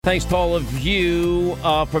Thanks to all of you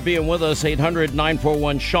for being with us.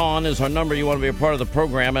 800-941-SEAN is our number. You want to be a part of the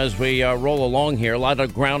program as we roll along here. A lot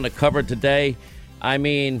of ground to cover today. I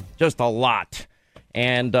mean, just a lot.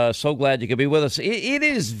 And so glad you could be with us. It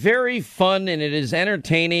is very fun and it is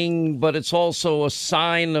entertaining, but it's also a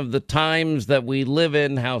sign of the times that we live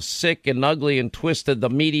in, how sick and ugly and twisted the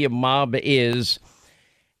media mob is.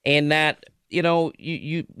 And that, you know,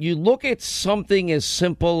 you look at something as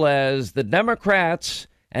simple as the Democrats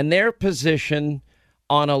and their position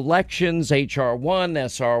on elections, H.R. 1,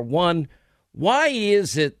 S.R. 1. Why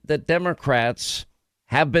is it that Democrats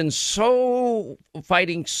have been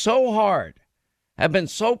fighting so hard, have been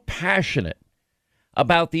so passionate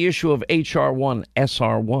about the issue of H.R. 1,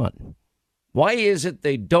 S.R. 1? Why is it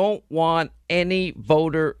they don't want any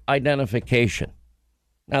voter identification?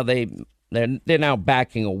 Now, they're now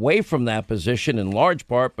backing away from that position in large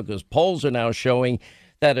part because polls are now showing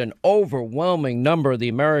that an overwhelming number of the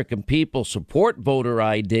American people support voter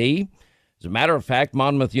ID. As a matter of fact,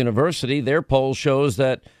 Monmouth University, their poll shows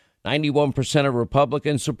that 91% of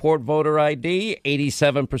Republicans support voter ID,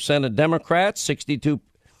 87% of Democrats, 87%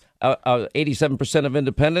 of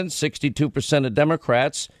independents, 62% of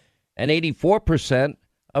Democrats, and 84%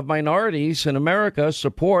 of minorities in America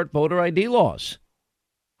support voter ID laws.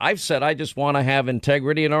 I've said I just want to have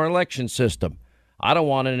integrity in our election system. I don't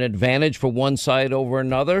want an advantage for one side over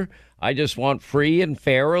another. I just want free and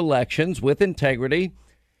fair elections with integrity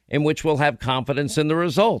in which we'll have confidence in the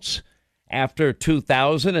results. After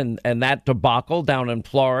 2000 and that debacle down in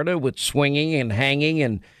Florida with swinging and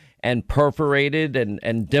hanging and perforated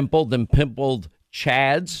and dimpled and pimpled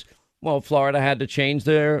chads, well, Florida had to change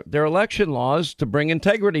their election laws to bring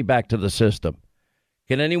integrity back to the system.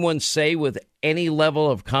 Can anyone say with any level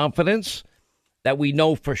of confidence that we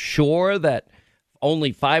know for sure that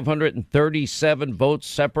only 537 votes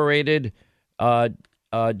separated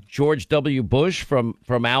George W. Bush from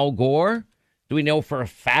Al Gore? Do we know for a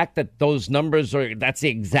fact that those numbers that's the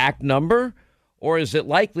exact number? Or is it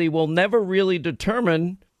likely we'll never really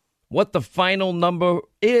determine what the final number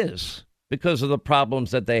is because of the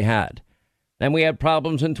problems that they had? Then we had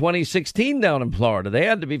problems in 2016 down in Florida. They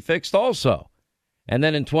had to be fixed also. And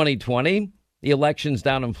then in 2020, the elections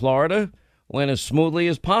down in Florida went as smoothly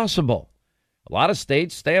as possible. A lot of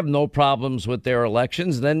states, they have no problems with their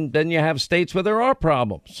elections. Then you have states where there are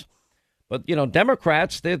problems. But, you know,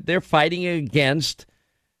 Democrats, they're fighting against,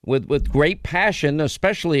 with great passion,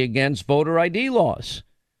 especially against voter ID laws.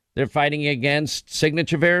 They're fighting against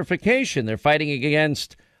signature verification. They're fighting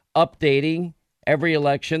against updating every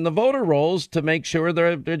election the voter rolls to make sure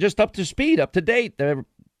they're just up to speed, up to date. They're,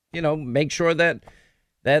 you know, make sure that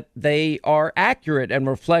they are accurate and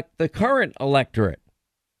reflect the current electorate.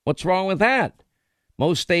 What's wrong with that?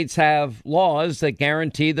 Most states have laws that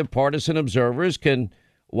guarantee that partisan observers can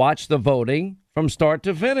watch the voting from start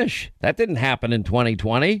to finish. That didn't happen in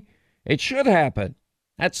 2020. It should happen.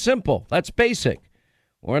 That's simple. That's basic.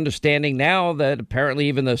 We're understanding now that apparently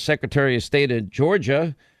even the Secretary of State of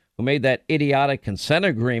Georgia, who made that idiotic consent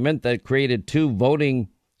agreement that created two voting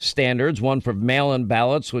standards, one for mail-in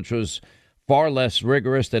ballots, which was far less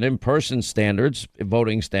rigorous than in-person standards,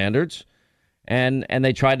 voting standards, and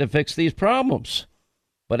they tried to fix these problems.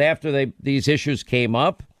 But after these issues came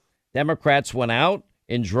up, Democrats went out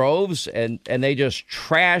in droves and they just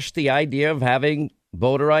trashed the idea of having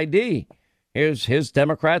voter ID. Here's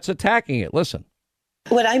Democrats attacking it. Listen.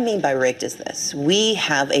 What I mean by rigged is this. We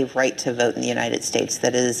have a right to vote in the United States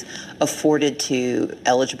that is afforded to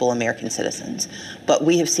eligible American citizens. But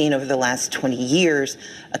we have seen over the last 20 years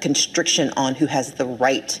a constriction on who has the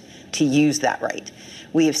right to use that right.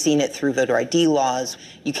 We have seen it through voter ID laws.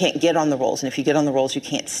 You can't get on the rolls, and if you get on the rolls, you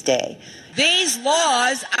can't stay. These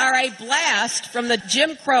laws are a blast from the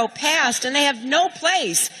Jim Crow past, and they have no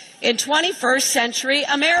place in 21st century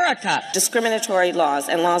America. Discriminatory laws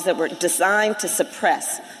and laws that were designed to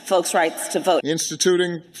suppress folks' rights to vote.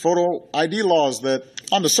 Instituting photo ID laws that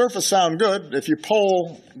on the surface sound good. If you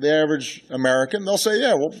poll the average American, they'll say,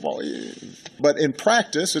 yeah, well but in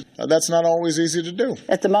practice, that's not always easy to do.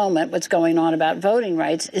 At the moment, what's going on about voting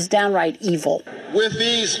rights is downright evil. With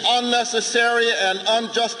these unnecessary and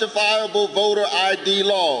unjustifiable voter ID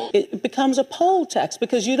laws, it becomes a poll tax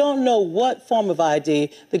because you don't know what form of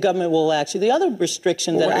ID the government will actually. The other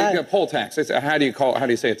restriction a poll tax. How do you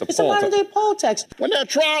say it's a poll tax? It's a modern-day poll tax. When they're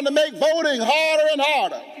trying to make voting harder and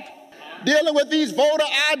harder, dealing with these voter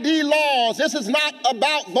ID laws, this is not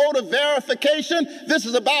about voter verification. This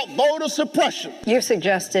is about voter suppression. You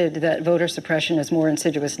suggested that voter suppression is more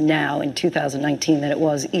insidious now in 2019 than it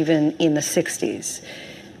was even in the 60s.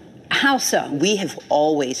 How so? We have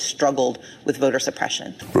always struggled with voter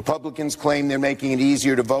suppression. Republicans claim they're making it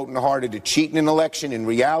easier to vote and harder to cheat in an election. In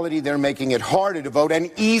reality, they're making it harder to vote and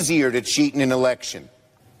easier to cheat in an election.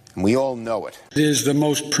 And we all know it. It is the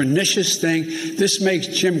most pernicious thing. This makes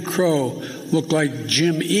Jim Crow look like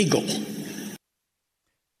Jim Eagle.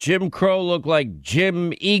 Jim Crow looked like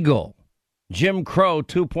Jim Eagle. Jim Crow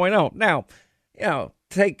 2.0. Now,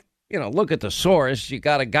 look at the source. You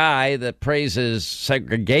got a guy that praises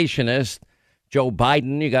segregationist Joe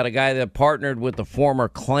Biden. You got a guy that partnered with the former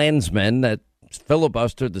Klansmen that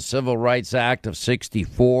filibustered the Civil Rights Act of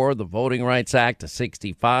 64, the Voting Rights Act of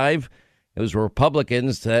 65. It was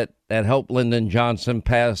Republicans that helped Lyndon Johnson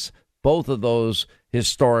pass both of those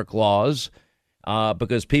historic laws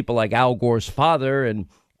because people like Al Gore's father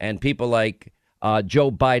and people like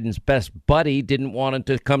Joe Biden's best buddy didn't want it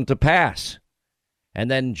to come to pass. And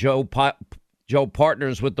then Joe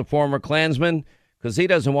partners with the former Klansman because he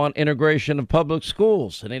doesn't want integration of public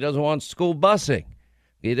schools and he doesn't want school busing.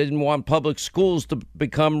 He didn't want public schools to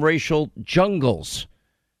become racial jungles.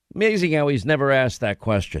 Amazing how he's never asked that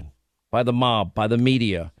question by the mob, by the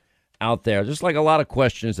media out there. Just like a lot of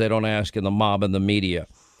questions they don't ask in the mob and the media.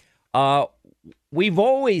 We've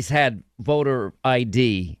always had voter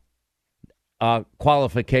ID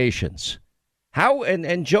qualifications. How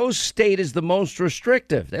and Joe's state is the most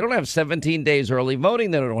restrictive. They don't have 17 days early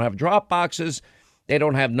voting. They don't have drop boxes. They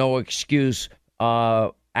don't have no excuse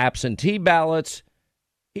absentee ballots.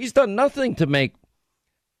 He's done nothing to make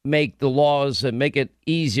the laws and make it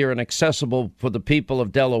easier and accessible for the people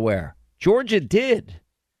of Delaware. Georgia did.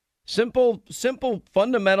 Simple,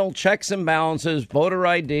 fundamental checks and balances, voter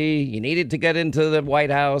ID. You needed to get into the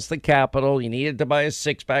White House, the Capitol. You needed to buy a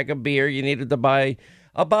six-pack of beer. You needed to buy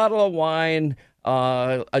a bottle of wine,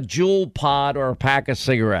 a Juul pod, or a pack of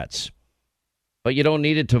cigarettes. But you don't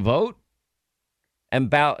need it to vote?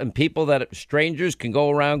 And people that strangers can go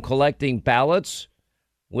around collecting ballots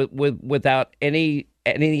without any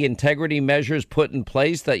integrity measures put in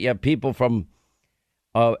place, that you have people from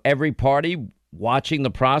every party watching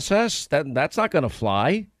the process? That's not going to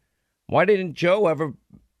fly. Why didn't Joe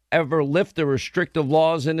ever lift the restrictive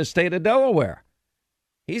laws in the state of Delaware?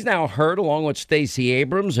 He's now hurt, along with Stacey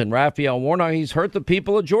Abrams and Raphael Warnock, he's hurt the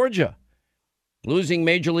people of Georgia. Losing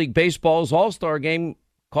Major League Baseball's All-Star game,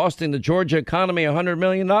 costing the Georgia economy $100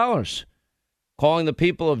 million. Calling the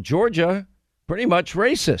people of Georgia pretty much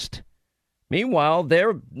racist. Meanwhile,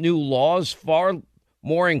 their new laws far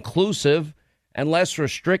more inclusive and less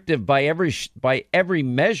restrictive by every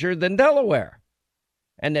measure than Delaware.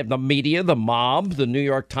 And the media, the mob, the New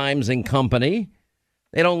York Times and company,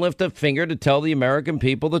 they don't lift a finger to tell the American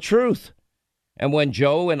people the truth. And when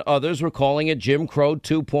Joe and others were calling it Jim Crow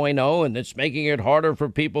 2.0 and it's making it harder for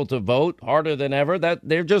people to vote, harder than ever, that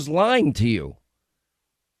they're just lying to you.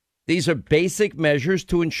 These are basic measures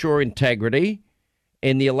to ensure integrity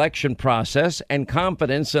in the election process and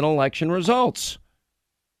confidence in election results.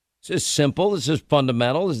 This is simple. This is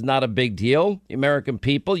fundamental. This is not a big deal. The American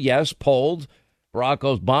people, yes, polled. Barack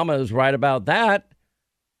Obama is right about that.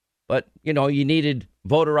 But, you needed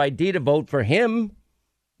voter ID to vote for him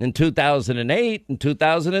in 2008 and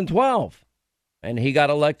 2012. And he got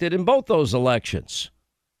elected in both those elections.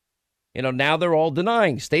 Now they're all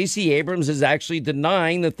denying. Stacey Abrams is actually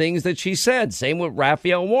denying the things that she said. Same with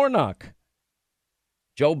Raphael Warnock.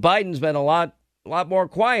 Joe Biden's been a lot more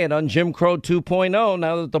quiet on Jim Crow 2.0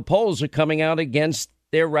 now that the polls are coming out against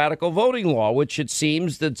their radical voting law, which it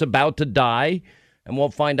seems that's about to die. And we'll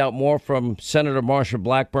find out more from Senator Marsha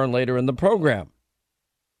Blackburn later in the program.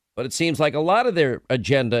 But it seems like a lot of their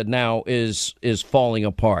agenda now is falling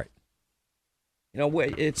apart.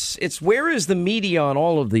 It's where is the media on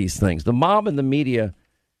all of these things? The mob and the media,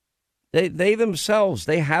 they themselves,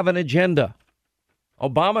 they have an agenda.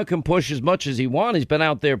 Obama can push as much as he wants. He's been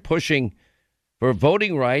out there pushing for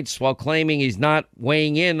voting rights while claiming he's not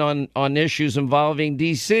weighing in on issues involving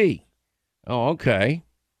D.C. Oh, okay.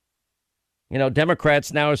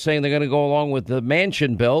 Democrats now are saying they're going to go along with the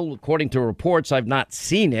Manchin bill. According to reports, I've not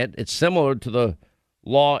seen it. It's similar to the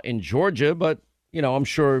law in Georgia, but, I'm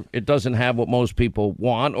sure it doesn't have what most people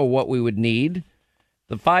want or what we would need.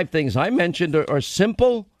 The 5 things I mentioned are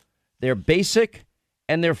simple, they're basic,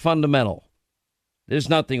 and they're fundamental. There's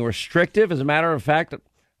nothing restrictive. As a matter of fact,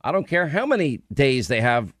 I don't care how many days they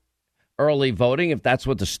have early voting, if that's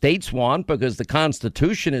what the states want, because the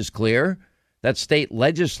Constitution is clear that state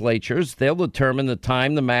legislatures, they'll determine the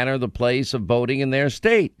time, the manner, the place of voting in their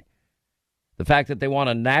state. The fact that they want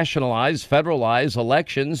to nationalize, federalize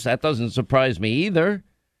elections, that doesn't surprise me either.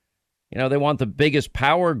 They want the biggest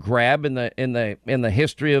power grab in the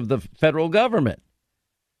history of the federal government.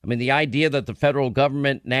 I mean, the idea that the federal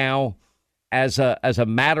government now, as a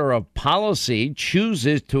matter of policy,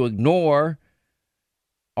 chooses to ignore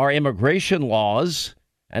our immigration laws.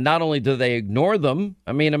 And not only do they ignore them,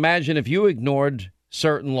 I mean, imagine if you ignored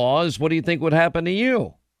certain laws, what do you think would happen to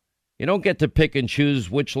you? You don't get to pick and choose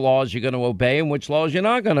which laws you're going to obey and which laws you're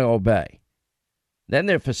not going to obey. Then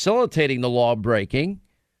they're facilitating the law breaking.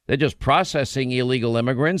 They're just processing illegal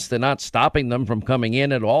immigrants. They're not stopping them from coming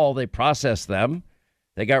in at all. They process them.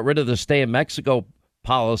 They got rid of the stay in Mexico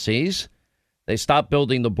policies. They stopped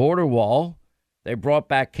building the border wall. They brought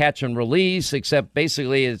back catch and release, except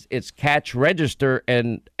basically it's catch, register,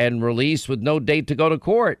 and release with no date to go to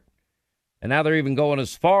court. And now they're even going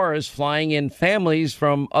as far as flying in families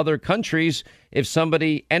from other countries if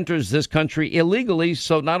somebody enters this country illegally.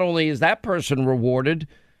 So not only is that person rewarded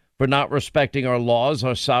for not respecting our laws,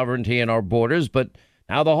 our sovereignty, and our borders, but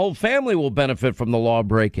now the whole family will benefit from the law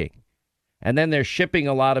breaking. And then they're shipping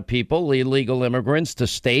a lot of people, illegal immigrants, to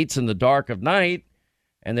states in the dark of night.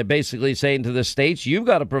 And they're basically saying to the states, you've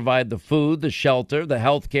got to provide the food, the shelter, the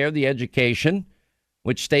health care, the education,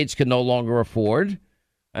 which states can no longer afford.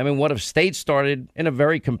 I mean, what if states started in a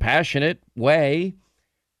very compassionate way,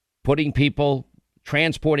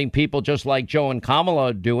 transporting people just like Joe and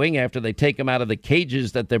Kamala are doing after they take them out of the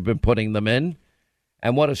cages that they've been putting them in?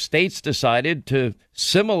 And what if states decided to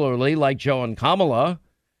similarly, like Joe and Kamala,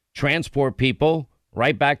 transport people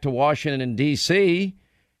right back to Washington, D.C.,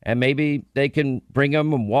 and maybe they can bring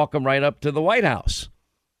them and walk them right up to the White House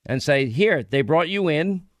and say, here, they brought you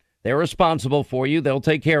in. They're responsible for you. They'll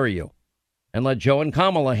take care of you. And let Joe and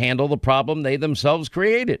Kamala handle the problem they themselves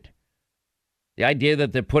created. The idea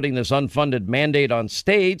that they're putting this unfunded mandate on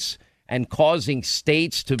states and causing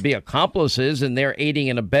states to be accomplices and they're aiding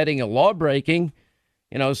and abetting a law breaking,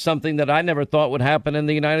 something that I never thought would happen in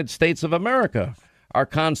the United States of America. Our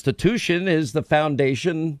Constitution is the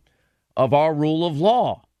foundation of our rule of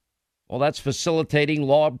law. Well, that's facilitating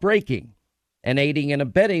law breaking and aiding and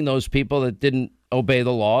abetting those people that didn't obey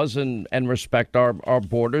the laws and respect our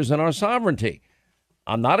borders and our sovereignty.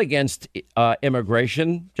 I'm not against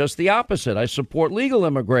immigration, just the opposite. I support legal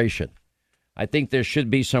immigration. I think there should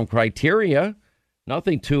be some criteria,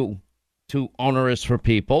 nothing too onerous for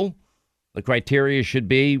people. The criteria should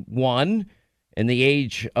be, one, in the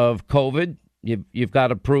age of COVID, you've got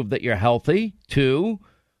to prove that you're healthy. Two,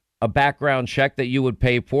 a background check that you would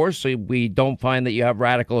pay for so we don't find that you have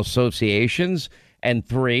radical associations. And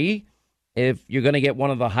three, if you're going to get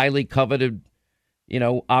one of the highly coveted,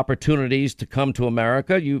 opportunities to come to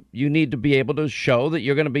America, you need to be able to show that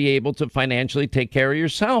you're going to be able to financially take care of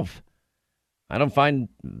yourself. I don't find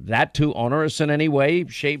that too onerous in any way,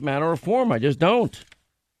 shape, manner, or form. I just don't.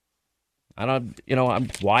 I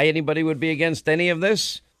don't, why anybody would be against any of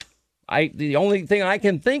this. The only thing I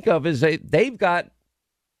can think of is they're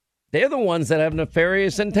the ones that have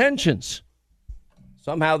nefarious intentions.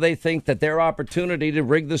 Somehow they think that their opportunity to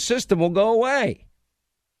rig the system will go away.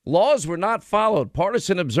 Laws were not followed.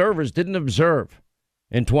 Partisan observers didn't observe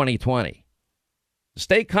in 2020. The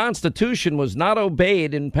state constitution was not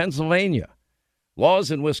obeyed in Pennsylvania. Laws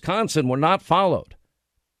in Wisconsin were not followed.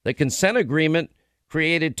 The consent agreement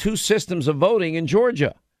created two systems of voting in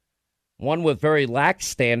Georgia, one with very lax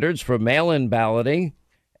standards for mail-in balloting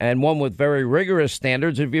and one with very rigorous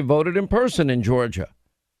standards if you voted in person in Georgia.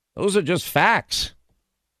 Those are just facts.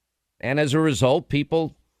 And as a result,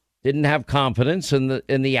 people didn't have confidence in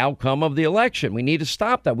the outcome of the election. We need to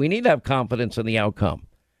stop that. We need to have confidence in the outcome.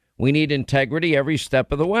 We need integrity every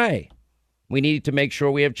step of the way. We need to make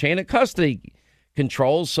sure we have chain of custody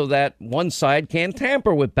controls so that one side can't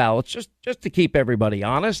tamper with ballots, just to keep everybody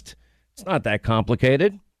honest. It's not that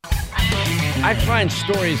complicated. I find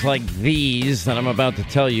stories like these that I'm about to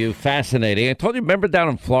tell you fascinating. I told you, remember down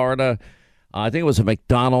in Florida, I think it was a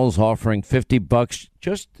McDonald's offering $50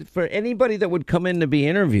 just for anybody that would come in to be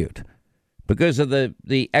interviewed. Because of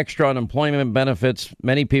the extra unemployment benefits,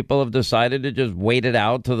 many people have decided to just wait it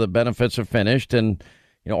out till the benefits are finished. And,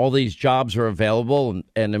 all these jobs are available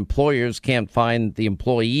and employers can't find the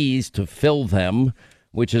employees to fill them,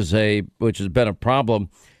 which has been a problem.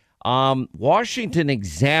 Washington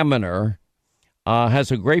Examiner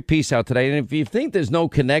has a great piece out today. And if you think there's no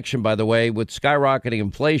connection, by the way, with skyrocketing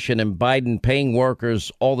inflation and Biden paying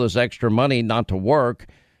workers all this extra money not to work,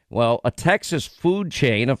 well, a Texas food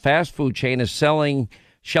chain, a fast food chain, is shelling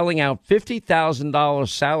out $50,000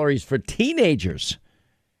 salaries for teenagers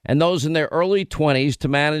and those in their early 20s to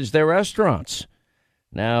manage their restaurants.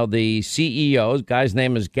 Now, the CEO, the guy's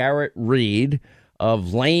name is Garrett Reed,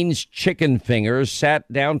 of Lane's Chicken Fingers,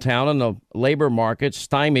 sat downtown in the labor market,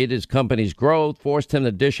 stymied his company's growth, forced him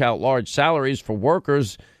to dish out large salaries for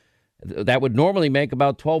workers that would normally make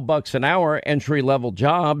about $12 an hour, entry-level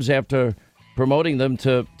jobs, after promoting them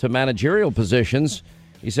to managerial positions.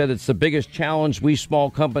 He said it's the biggest challenge we small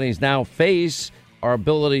companies now face. Our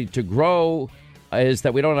ability to grow is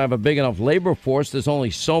that we don't have a big enough labor force. There's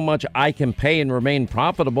only so much I can pay and remain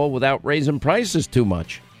profitable without raising prices too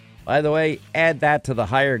much. By the way, add that to the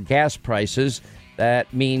higher gas prices.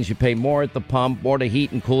 That means you pay more at the pump, more to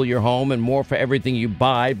heat and cool your home, and more for everything you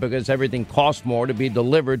buy because everything costs more to be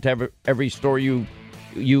delivered to every store you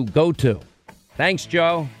go to. Thanks,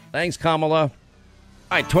 Joe. Thanks, Kamala. All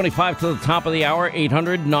right, 25 to the top of the hour,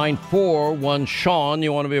 800-941-SEAN.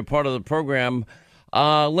 You want to be a part of the program.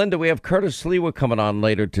 Linda, we have Curtis Lewa coming on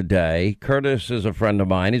later today. Curtis is a friend of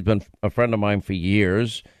mine. He's been a friend of mine for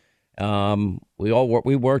years. We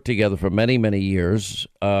worked together for many, many years.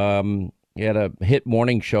 He had a hit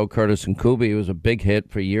morning show, Curtis and Kuby. It was a big hit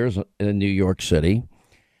for years in New York City.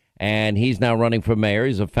 And he's now running for mayor.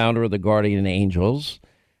 He's a founder of the Guardian Angels.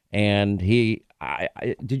 And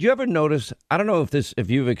did you ever notice, I don't know if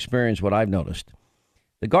you've experienced what I've noticed.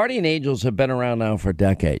 The Guardian Angels have been around now for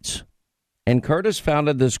decades. And Curtis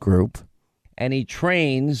founded this group, and he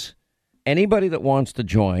trains anybody that wants to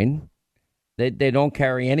join. They don't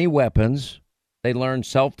carry any weapons. They learn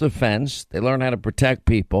self-defense. They learn how to protect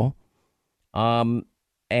people. And,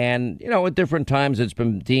 at different times it's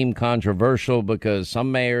been deemed controversial because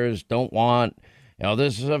some mayors don't want,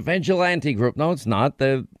 this is a vigilante group. No, it's not.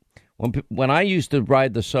 When I used to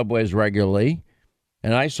ride the subways regularly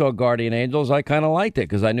and I saw Guardian Angels, I kind of liked it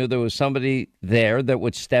because I knew there was somebody there that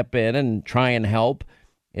would step in and try and help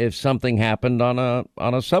if something happened on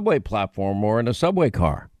a subway platform or in a subway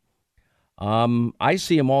car. I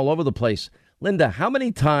see them all over the place. Linda, how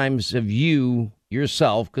many times have you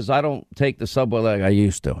yourself, because I don't take the subway like I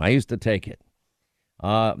used to. I used to take it.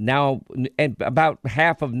 Now, and about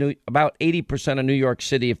 80% of New York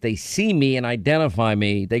City, if they see me and identify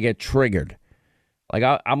me, they get triggered. Like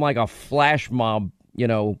I'm like a flash mob,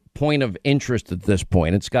 point of interest at this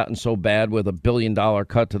point. It's gotten so bad with $1 billion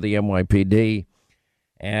cut to the NYPD.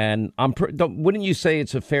 And wouldn't you say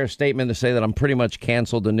it's a fair statement to say that I'm pretty much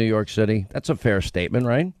canceled in New York City? That's a fair statement,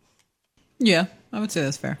 right? Yeah, I would say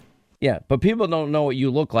that's fair. Yeah, but people don't know what you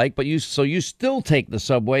look like, but you still take the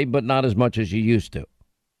subway, but not as much as you used to.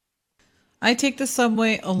 I take the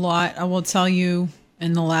subway a lot. I will tell you,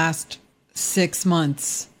 in the last 6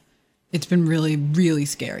 months, it's been really, really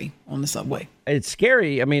scary on the subway. It's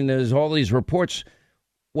scary. I mean, there's all these reports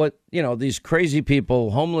what, these crazy people,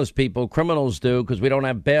 homeless people, criminals do, because we don't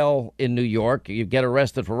have bail in New York. You get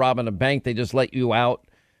arrested for robbing a bank, they just let you out.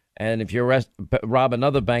 And if you rob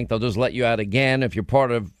another bank, they'll just let you out again. If you're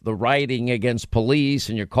part of the rioting against police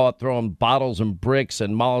and you're caught throwing bottles and bricks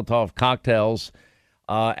and Molotov cocktails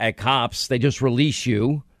at cops, they just release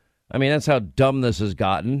you. I mean, that's how dumb this has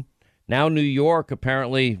gotten. Now, New York,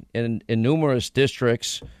 apparently, in numerous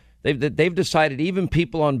districts, they've decided even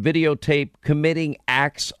people on videotape committing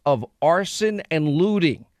acts of arson and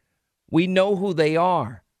looting. We know who they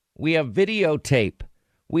are. We have videotape.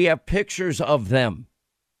 We have pictures of them.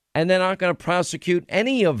 And they're not going to prosecute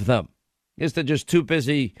any of them because they're just too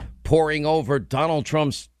busy poring over Donald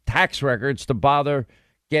Trump's tax records to bother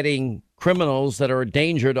getting criminals that are a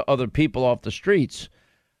danger to other people off the streets.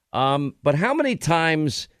 But how many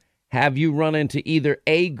times have you run into either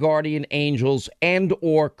A, Guardian Angels and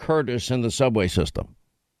or Curtis in the subway system?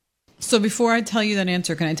 So before I tell you that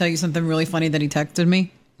answer, can I tell you something really funny that he texted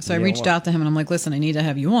me? So I reached out to him and I'm like, listen, I need to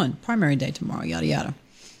have you on. Primary day tomorrow, yada, yada.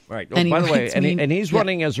 Right. Oh, by the way, and he's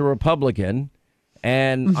running as a Republican,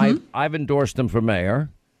 and I've endorsed him for mayor.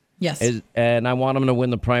 Yes. And I want him to win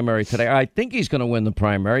the primary today. I think he's going to win the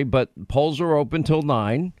primary, but polls are open till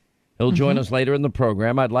 9. He'll join us later in the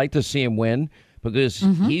program. I'd like to see him win because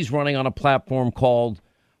he's running on a platform called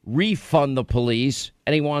Refund the Police,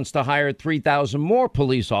 and he wants to hire 3,000 more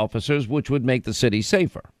police officers, which would make the city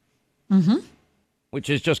safer. Which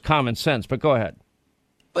is just common sense, but go ahead.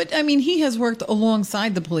 But, I mean, he has worked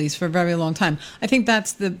alongside the police for a very long time. I think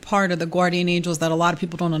that's the part of the Guardian Angels that a lot of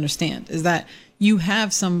people don't understand, is that you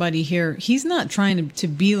have somebody here. He's not trying to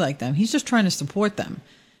be like them. He's just trying to support them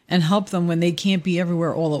and help them when they can't be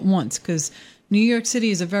everywhere all at once. Because New York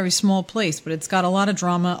City is a very small place, but it's got a lot of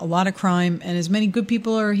drama, a lot of crime. And as many good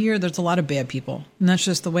people are here, there's a lot of bad people. And that's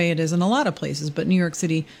just the way it is in a lot of places. But New York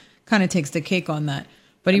City kind of takes the cake on that.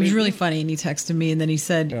 But he was really funny, and he texted me, and then he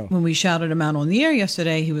said, when we shouted him out on the air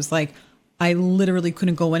yesterday, he was like, I literally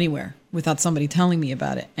couldn't go anywhere without somebody telling me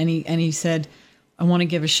about it. And he said, I want to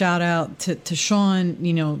give a shout out to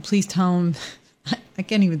Sean, please tell him, I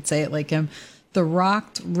can't even say it like him, the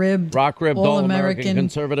rock rib, all-American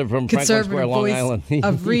conservative from Franklin Square, Long Island.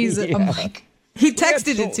 Of reason. I'm like, He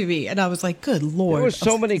texted it to me, and I was like, good Lord. There were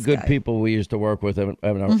so many good people we used to work with and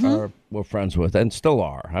we're friends with and still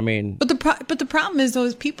are. I mean. But the problem is, though,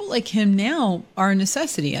 is people like him now are a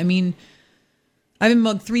necessity. I mean, I've been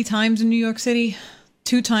mugged 3 times in New York City,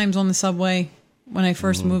 2 times on the subway when I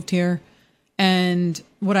first moved here. And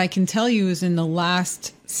what I can tell you is in the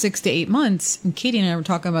last 6 to 8 months, and Katie and I were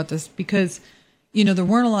talking about this because, there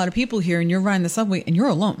weren't a lot of people here and you're riding the subway and you're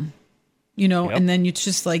alone, and then it's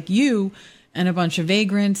just like you and a bunch of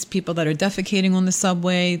vagrants, people that are defecating on the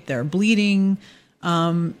subway, they're bleeding.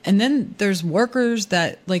 And then there's workers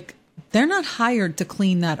that they're not hired to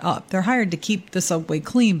clean that up. They're hired to keep the subway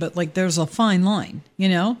clean, but there's a fine line,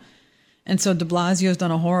 And so de Blasio's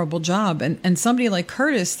done a horrible job. And somebody like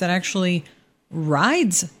Curtis that actually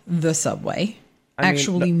rides the subway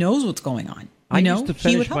knows what's going on. I used to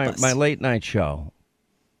finish my late night show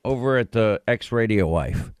over at the X Radio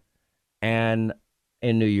Life and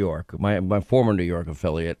in New York, my former New York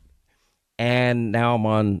affiliate. And now I'm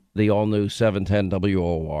on the all new 710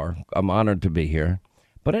 WOR. I'm honored to be here.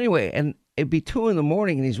 But anyway, and it'd be 2 a.m.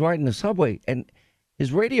 and he's riding the subway and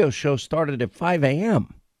his radio show started at 5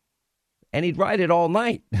 a.m. And he'd ride it all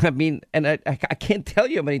night. I mean, and I can't tell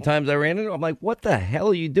you how many times I ran into him. I'm like, what the hell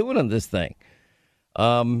are you doing on this thing?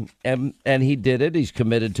 And he did it. He's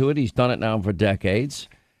committed to it. He's done it now for decades.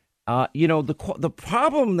 The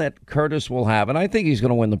problem that Curtis will have, and I think he's going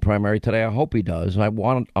to win the primary today. I hope he does. I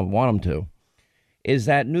want him to. Is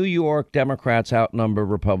that New York Democrats outnumber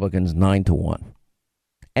Republicans 9-1,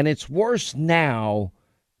 and it's worse now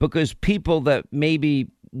because people that maybe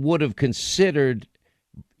would have considered,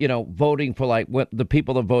 voting for the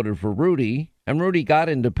people that voted for Rudy, and Rudy got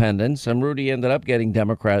independents, and Rudy ended up getting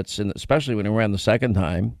Democrats, and especially when he ran the second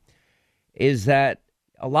time, is that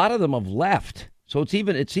a lot of them have left. So it's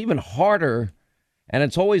even harder, and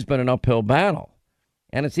it's always been an uphill battle.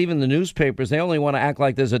 And it's even the newspapers, they only want to act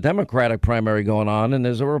like there's a Democratic primary going on and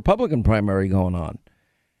there's a Republican primary going on.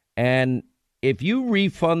 And if you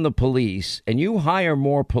refund the police and you hire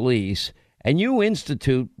more police and you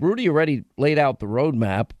institute, Rudy already laid out the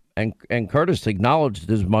roadmap, and Curtis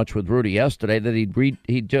acknowledged as much with Rudy yesterday that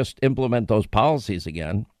he'd just implement those policies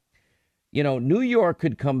again. New York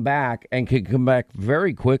could come back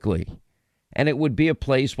very quickly. And it would be a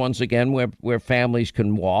place, once again, where families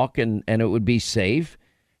can walk and it would be safe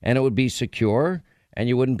and it would be secure and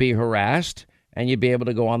you wouldn't be harassed and you'd be able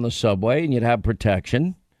to go on the subway and you'd have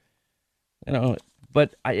protection.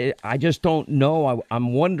 But I just don't know.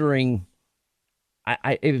 I'm wondering,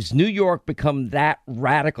 if New York become that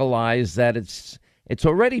radicalized that it's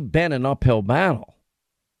already been an uphill battle.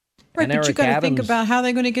 Right, but you got to think about how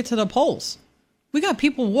they're going to get to the polls. We got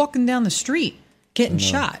people walking down the street getting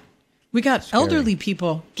shot. We got elderly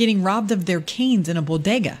people getting robbed of their canes in a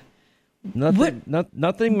bodega.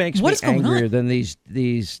 Nothing makes me angrier than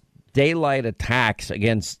these daylight attacks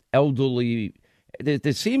against elderly.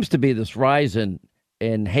 There seems to be this rise in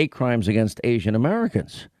hate crimes against Asian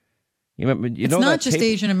Americans. It's not just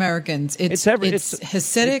Asian Americans. It's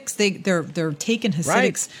Hasidics. They're taking Hasidics,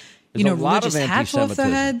 right. Religious hats off their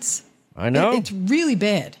heads. I know. It's really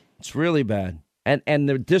bad. It's really bad. And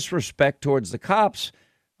the disrespect towards the cops.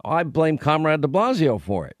 I blame Comrade de Blasio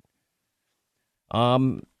for it.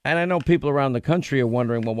 And I know people around the country are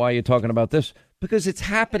wondering, well, why are you talking about this? Because it's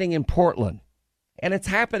happening in Portland, and it's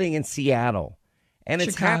happening in Seattle, and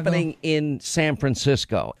it's happening in San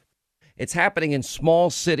Francisco. It's happening in small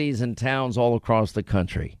cities and towns all across the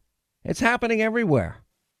country. It's happening everywhere.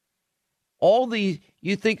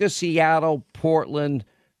 You think of Seattle, Portland,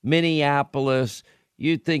 Minneapolis,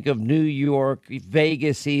 you think of New York,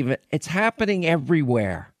 Vegas even. It's happening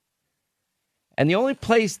everywhere. And the only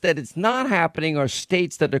place that it's not happening are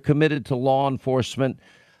states that are committed to law enforcement,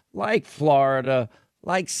 like Florida,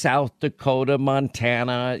 like South Dakota,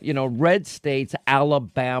 Montana, red states,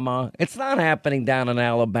 Alabama. It's not happening down in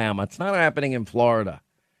Alabama. It's not happening in Florida.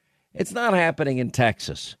 It's not happening in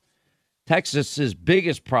Texas. Texas's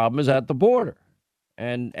biggest problem is at the border.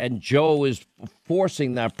 And Joe is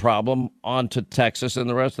forcing that problem onto Texas and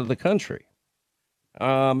the rest of the country.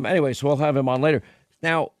 Anyway, so we'll have him on later.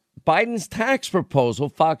 Now, Biden's tax proposal,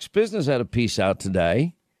 Fox Business had a piece out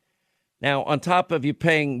today. Now, on top of you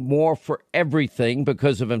paying more for everything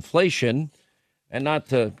because of inflation, and not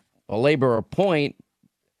to belabor a point,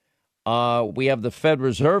 we have the Fed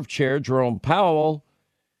Reserve Chair, Jerome Powell.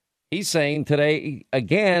 He's saying today,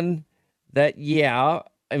 again, that,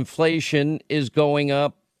 inflation is going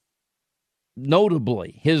up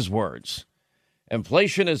notably, his words.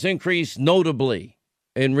 Inflation has increased notably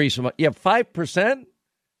in recent months. 5%?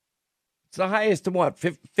 It's the highest in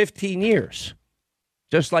 15 years.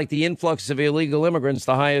 just like the influx of illegal immigrants,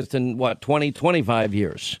 the highest in, 20, 25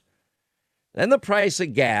 years. Then the price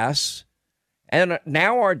of gas, and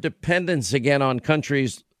now our dependence again on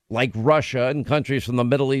countries like Russia and countries from the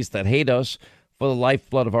Middle East that hate us for the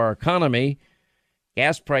lifeblood of our economy.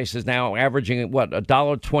 Gas prices now averaging,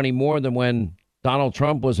 $1.20 more than when Donald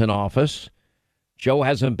Trump was in office. Joe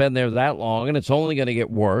hasn't been there that long, and it's only going to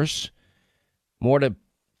get worse. More to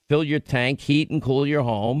fill your tank, heat and cool your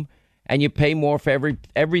home, and you pay more for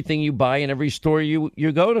everything you buy in every store you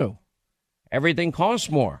go to. Everything costs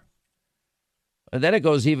more. And then it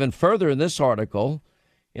goes even further in this article.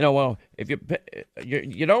 If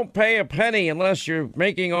you don't pay a penny unless you're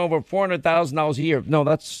making over $400,000 a year. No,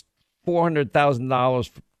 that's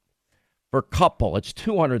 $400,000 per couple. It's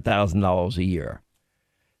 $200,000 a year.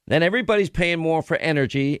 Then everybody's paying more for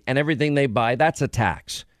energy and everything they buy. That's a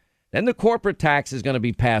tax. Then the corporate tax is going to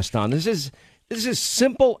be passed on. This is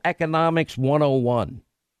simple economics 101.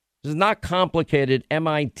 This is not complicated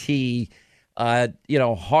MIT,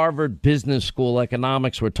 Harvard Business School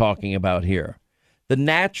economics we're talking about here. The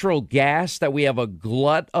natural gas that we have a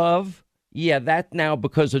glut of, that now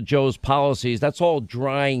because of Joe's policies, that's all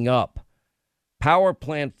drying up. Power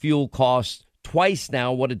plant fuel costs twice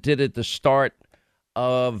now what it did at the start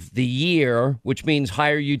of the year, which means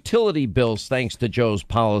higher utility bills thanks to Joe's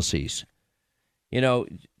policies.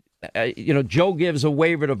 Joe gives a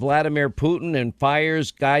waiver to Vladimir Putin and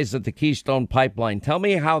fires guys at the Keystone Pipeline. Tell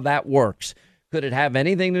me how that works. Could it have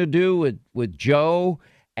anything to do with Joe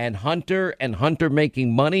and Hunter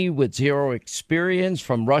making money with zero experience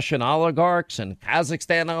from Russian oligarchs and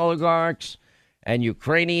Kazakhstan oligarchs and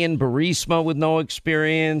Ukrainian Burisma with no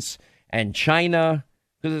experience and China?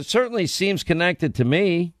 Because it certainly seems connected to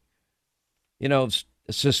me.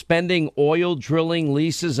 Suspending oil drilling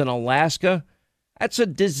leases in Alaska. That's a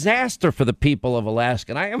disaster for the people of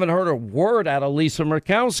Alaska. And I haven't heard a word out of Lisa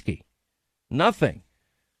Murkowski. Nothing.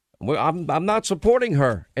 I'm not supporting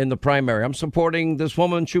her in the primary. I'm supporting this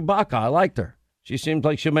woman, Chewbacca. I liked her. She seems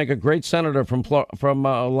like she'll make a great senator from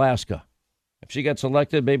Alaska. If she gets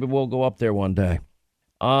elected, maybe we'll go up there one day.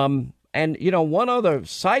 And, one other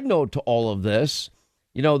side note to all of this,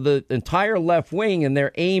 the entire left wing and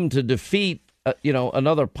their aim to defeat,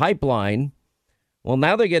 another pipeline. Well,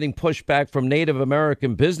 now they're getting pushback from Native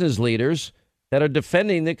American business leaders that are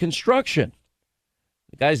defending the construction.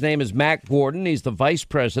 The guy's name is Matt Gordon. He's the vice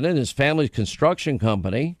president of his family's construction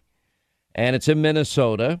company, and it's in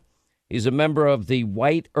Minnesota. He's a member of the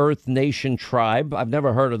White Earth Nation tribe. I've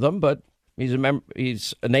never heard of them, but he's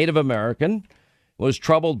a Native American, was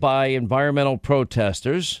troubled by environmental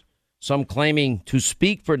protesters, some claiming to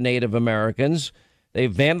speak for Native Americans. They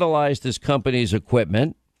vandalized his company's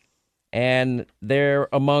equipment, and they're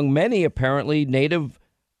among many, apparently,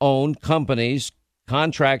 Native-owned companies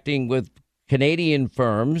contracting with Canadian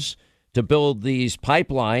firms to build these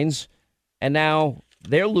pipelines, and now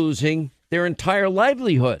they're losing their entire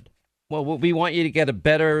livelihood. Well, we want you to get a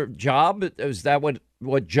better job. Is that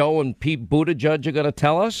what Joe and Pete Buttigieg are going to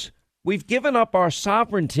tell us? We've given up our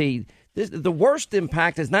sovereignty. The worst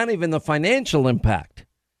impact is not even the financial impact.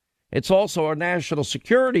 It's also our national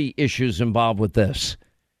security issues involved with this.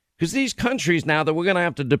 Because these countries now that we're going to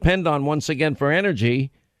have to depend on once again for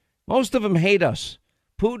energy, most of them hate us.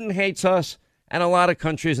 Putin hates us, and a lot of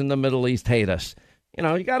countries in the Middle East hate us.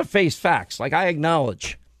 You got to face facts. Like I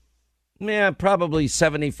acknowledge, probably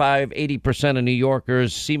 75, 80% of New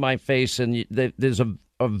Yorkers see my face, and there's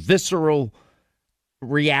a visceral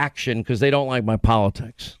reaction because they don't like my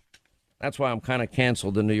politics. That's why I'm kind of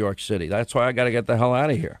canceled in New York City. That's why I got to get the hell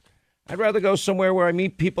out of here. I'd rather go somewhere where I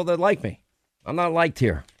meet people that like me. I'm not liked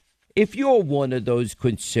here. If you're one of those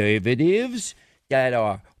conservatives that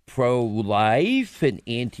are pro-life and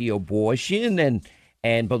anti-abortion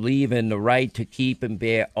and believe in the right to keep and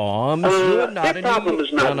bear arms, you're not a New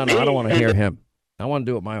Yorker. No, I don't want to hear him. I want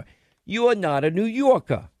to do it my way. You are not a New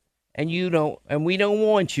Yorker, and we don't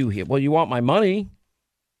want you here. Well, you want my money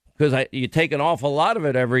because you take an awful lot of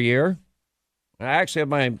it every year. I actually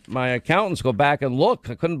had my accountants go back and look.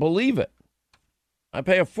 I couldn't believe it. I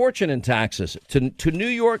pay a fortune in taxes to New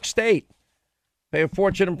York State. Pay a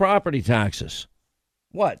fortune in property taxes.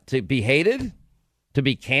 What, to be hated? To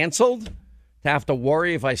be canceled? To have to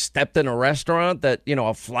worry if I stepped in a restaurant that,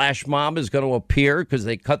 a flash mob is going to appear because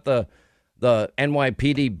they cut the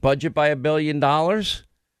NYPD budget by $1 billion?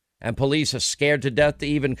 And police are scared to death to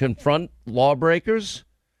even confront lawbreakers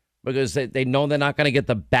because they know they're not going to get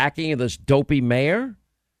the backing of this dopey mayor?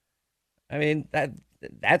 I mean,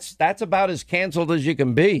 that's about as canceled as you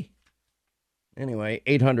can be. Anyway,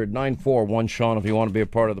 800-941-SEAN if you want to be a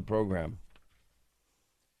part of the program.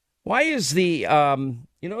 Why is the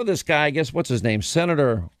You know this guy, I guess, what's his name?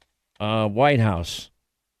 Senator Whitehouse. Is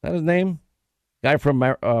that his name? Guy from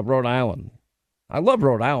Rhode Island. I love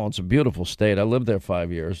Rhode Island. It's a beautiful state. I lived there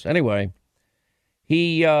 5 years. Anyway,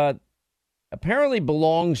 he apparently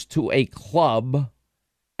belongs to a club,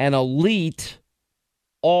 an elite,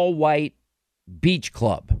 all-white beach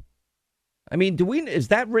club. I mean, is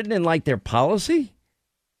that written in like their policy?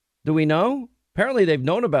 Do we know? Apparently they've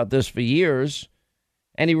known about this for years,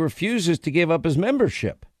 and he refuses to give up his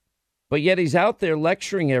membership. But yet he's out there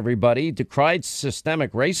lecturing everybody, decried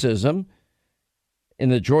systemic racism in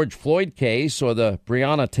the George Floyd case or the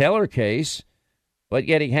Breonna Taylor case, but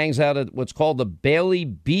yet he hangs out at what's called the Bailey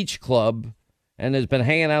Beach Club and has been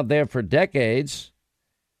hanging out there for decades.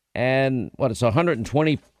 And it's a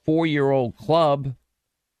 124-year-old club.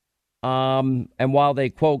 And while they,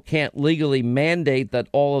 quote, can't legally mandate that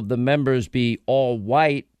all of the members be all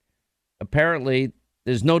white, apparently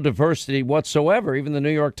there's no diversity whatsoever. Even the New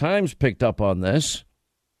York Times picked up on this.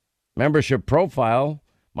 Membership profile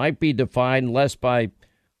might be defined less by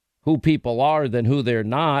who people are than who they're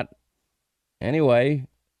not. Anyway,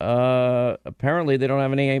 apparently they don't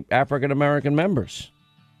have any African-American members.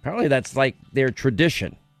 Apparently that's like their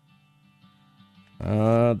tradition.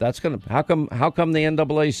 How come the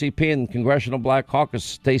NAACP and Congressional Black Caucus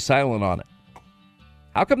stay silent on it?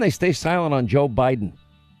 How come they stay silent on Joe Biden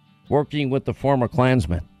working with the former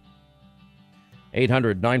Klansman?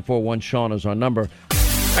 800-941-SEAN is our number.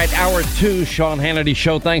 All right, hour 2, Sean Hannity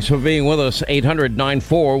Show. Thanks for being with us.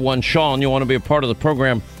 800-941-SEAN. You want to be a part of the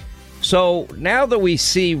program. So now that we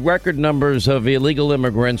see record numbers of illegal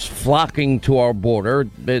immigrants flocking to our border,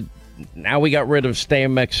 now we got rid of Stay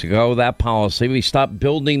in Mexico, that policy. We stopped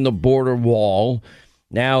building the border wall.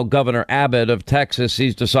 Now Governor Abbott of Texas,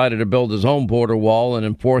 he's decided to build his own border wall and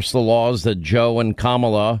enforce the laws that Joe and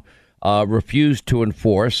Kamala refused to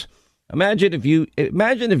enforce. Imagine if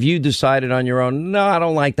you decided on your own, no, I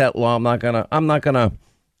don't like that law. I'm not gonna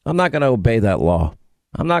obey that law.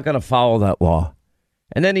 I'm not gonna follow that law.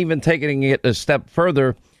 And then even taking it a step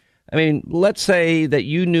further, I mean, let's say that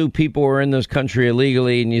you knew people were in this country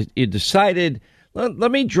illegally and you decided,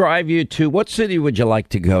 let me drive you to, what city would you like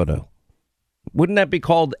to go to? Wouldn't that be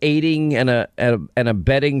called aiding and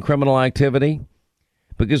abetting criminal activity?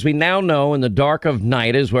 Because we now know in the dark of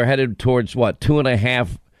night, as we're headed towards,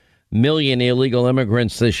 2.5 million illegal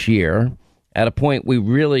immigrants this year, at a point we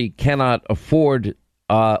really cannot afford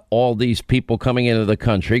all these people coming into the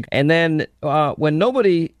country. And then when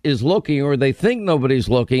nobody is looking, or they think nobody's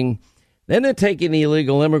looking, then they're taking the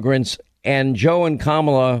illegal immigrants, and Joe and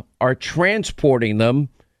Kamala are transporting them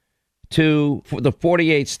to the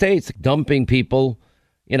 48 states, dumping people,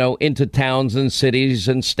 into towns and cities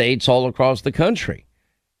and states all across the country.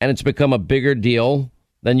 And it's become a bigger deal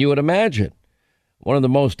than you would imagine. One of the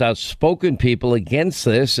most outspoken people against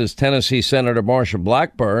this is Tennessee Senator Marsha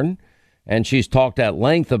Blackburn. And she's talked at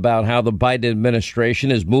length about how the Biden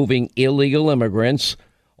administration is moving illegal immigrants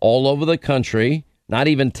all over the country, not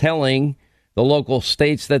even telling the local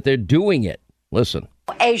states that they're doing it. Listen.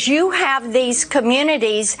 As you have these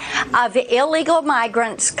communities of illegal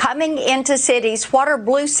migrants coming into cities, what are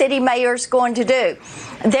blue city mayors going to do?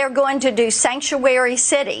 They're going to do sanctuary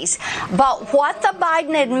cities. But what the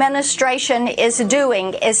Biden administration is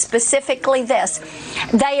doing is specifically this.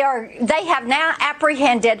 They have now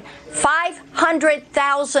apprehended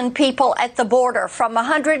 500,000 people at the border from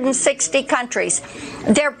 160 countries.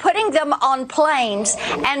 They're putting them on planes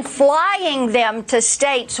and flying them to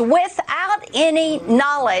states without any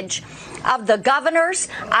knowledge of the governors.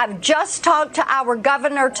 I've just talked to our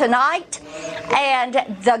governor tonight, and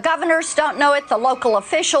the governors don't know it. The local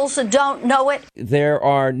officials don't know it. There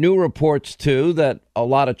are new reports, too, that a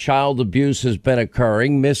lot of child abuse has been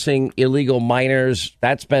occurring, missing illegal minors.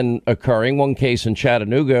 That's been occurring. One case in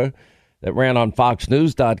Chattanooga that ran on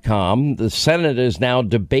FoxNews.com. The Senate is now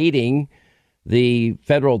debating the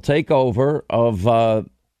federal takeover of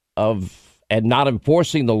and not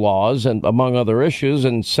enforcing the laws, and among other issues.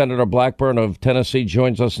 And Senator Blackburn of Tennessee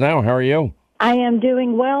joins us now. How are you? I am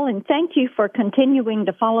doing well, and thank you for continuing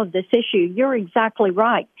to follow this issue. You're exactly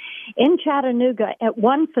right. In Chattanooga, at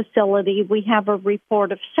one facility, we have a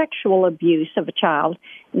report of sexual abuse of a child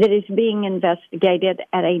that is being investigated.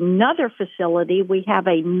 At another facility, we have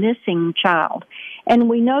a missing child. And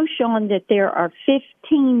we know, Sean, that there are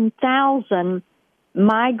 15,000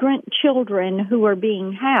 migrant children who are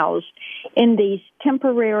being housed in these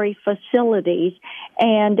temporary facilities,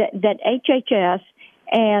 and that HHS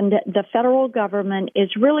and the federal government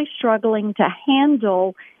is really struggling to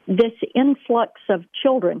handle this influx of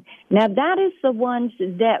children. Now, that is the ones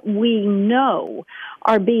that we know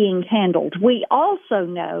are being handled. We also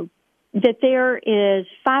know that there is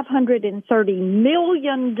 $530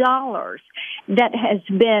 million that has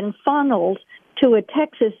been funneled to a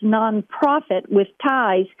Texas nonprofit with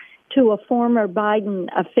ties to a former Biden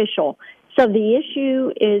official. So the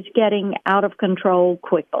issue is getting out of control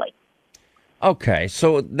quickly. Okay,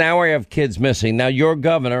 so now I have kids missing. Now, your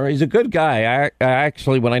governor, he's a good guy. I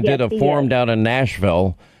actually, when I did a forum down in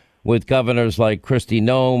Nashville with governors like Kristi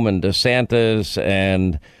Noem and DeSantis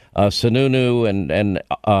and Sununu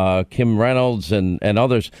and Kim Reynolds and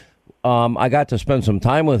others, I got to spend some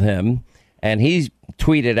time with him, and he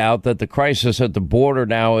tweeted out that the crisis at the border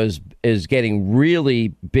now is getting really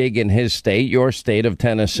big in his state, your state of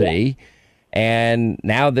Tennessee, and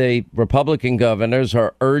now the Republican governors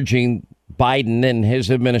are urging Biden and his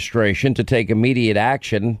administration to take immediate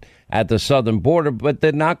action at the southern border, but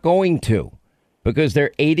they're not going to because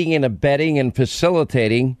they're aiding and abetting and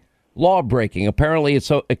facilitating law breaking. Apparently, it's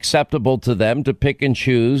so acceptable to them to pick and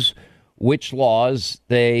choose which laws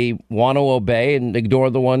they want to obey and ignore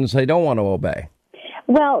the ones they don't want to obey.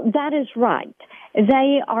 Well, that is right.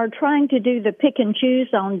 They are trying to do the pick and choose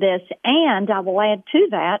on this, and I will add to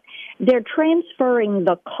that, they're transferring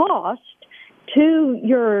the cost to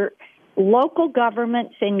your local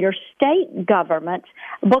governments and your state governments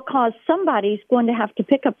because somebody's going to have to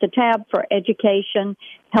pick up the tab for education,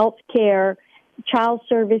 health care, child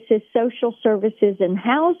services, social services, and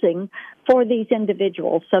housing for these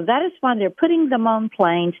individuals. So that is why they're putting them on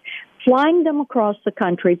planes, flying them across the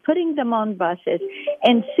country, putting them on buses,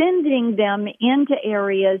 and sending them into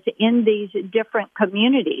areas in these different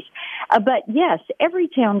communities. But yes, every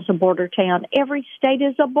town's a border town. Every state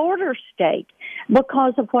is a border state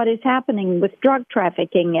because of what is happening with drug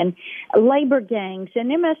trafficking and labor gangs and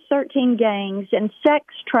MS-13 gangs and sex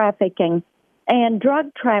trafficking and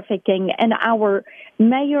drug trafficking, and our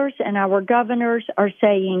mayors and our governors are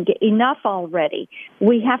saying enough already.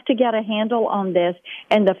 We have to get a handle on this,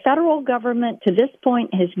 and the federal government to this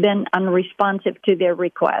point has been unresponsive to their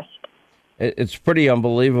request. It's pretty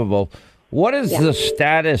unbelievable. What is the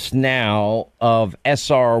status now of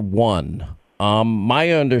SR1?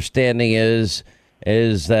 My understanding is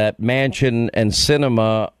that Manchin and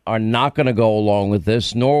Sinema are not going to go along with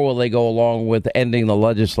this, nor will they go along with ending the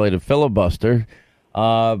legislative filibuster.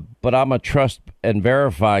 But I'm a trust and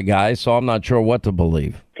verify guy, so I'm not sure what to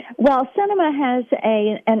believe. Well, Sinema has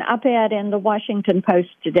an op-ed in the Washington Post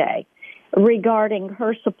today regarding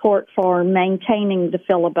her support for maintaining the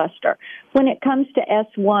filibuster. When it comes to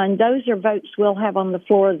S1, those are votes we'll have on the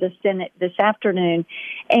floor of the Senate this afternoon,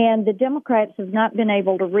 and the Democrats have not been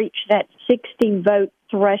able to reach that 60-vote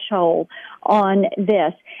threshold on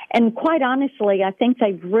this. And quite honestly, I think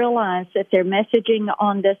they've realized that their messaging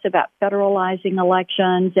on this about federalizing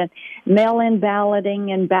elections and mail-in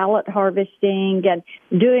balloting and ballot harvesting and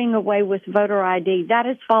doing away with voter ID, that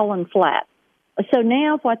has fallen flat. So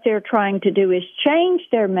now what they're trying to do is change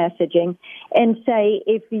their messaging and say,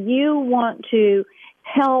 if you want to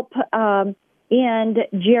help end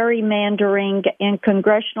gerrymandering in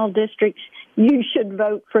congressional districts, you should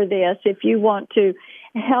vote for this. If you want to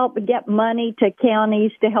help get money to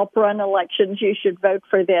counties to help run elections, you should vote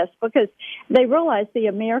for this, because they realize the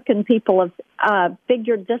American people have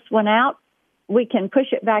figured this one out. We can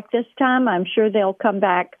push it back this time. I'm sure they'll come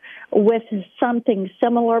back with something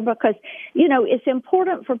similar because, you know, it's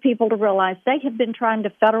important for people to realize they have been trying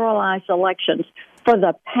to federalize elections for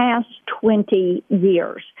the past 20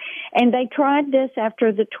 years. And they tried this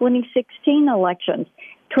after the 2016 elections.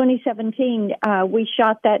 2017, we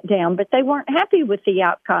shot that down, but they weren't happy with the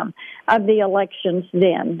outcome of the elections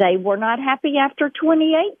then. They were not happy after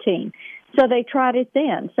 2018, so they tried it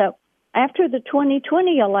then. So after the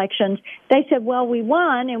 2020 elections, they said, well, we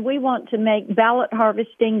won, and we want to make ballot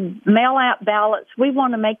harvesting, mail-out ballots. We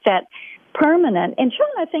want to make that permanent. And, Sean,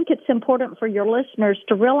 I think it's important for your listeners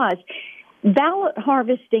to realize ballot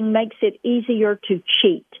harvesting makes it easier to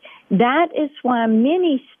cheat. That is why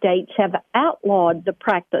many states have outlawed the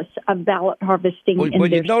practice of ballot harvesting. Well,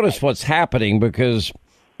 you notice what's happening because,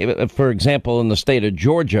 for example, in the state of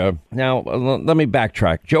Georgia. Now, let me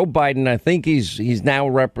backtrack. Joe Biden, I think he's now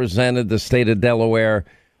represented the state of Delaware.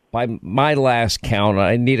 By my last count,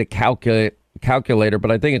 I need a calculator, but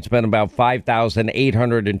I think it's been about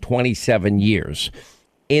 5,827 years.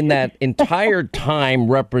 In that entire time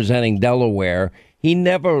representing Delaware, he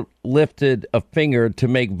never lifted a finger to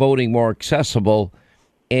make voting more accessible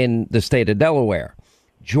in the state of Delaware.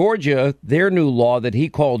 Georgia, their new law that he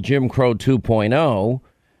called Jim Crow 2.0,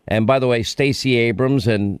 and by the way, Stacey Abrams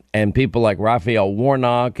and people like Raphael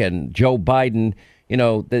Warnock and Joe Biden, you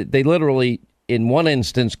know, they literally, in one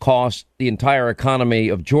instance, cost the entire economy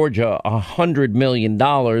of Georgia $100 million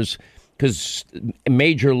because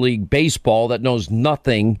Major League Baseball, that knows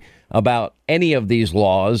nothing about any of these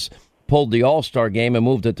laws, pulled the All-Star game and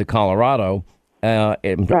moved it to Colorado.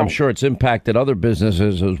 I'm sure it's impacted other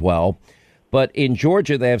businesses as well. But in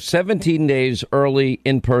Georgia, they have 17 days early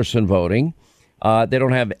in-person voting. They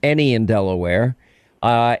don't have any in Delaware.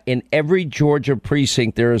 In every Georgia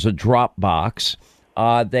precinct, there is a drop box.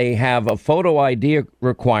 They have a photo ID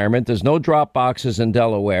requirement. There's no drop boxes in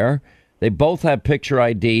Delaware. They both have picture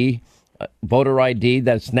ID, voter ID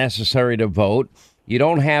that's necessary to vote. You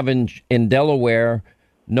don't have in Delaware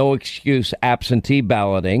no excuse absentee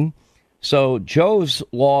balloting. So Joe's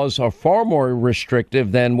laws are far more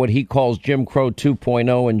restrictive than what he calls Jim Crow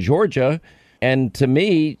 2.0 in Georgia. And to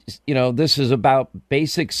me, this is about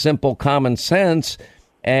basic, simple common sense.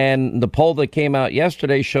 And the poll that came out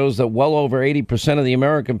yesterday shows that well over 80% of the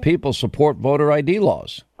American people support voter ID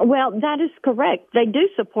laws. Well, that is correct. They do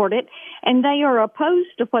support it, and they are opposed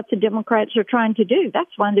to what the Democrats are trying to do.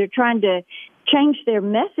 That's why they're trying to change their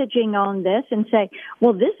messaging on this and say,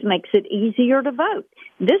 well, this makes it easier to vote.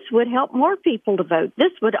 This would help more people to vote.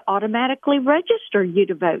 This would automatically register you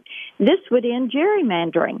to vote. This would end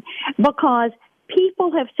gerrymandering, because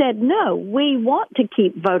people have said, no, we want to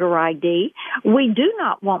keep voter ID. We do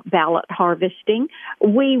not want ballot harvesting.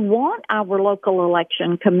 We want our local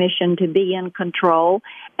election commission to be in control.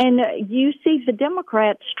 And you see the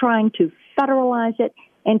Democrats trying to federalize it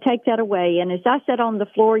and take that away. And as I said on the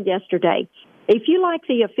floor yesterday, if you like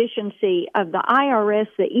the efficiency of the IRS,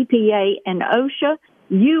 the EPA, and OSHA,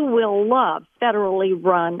 you will love federally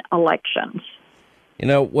run elections.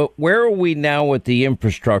 Where are we now with the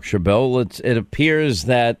infrastructure bill? It appears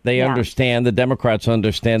that they understand, the Democrats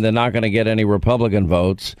understand they're not going to get any Republican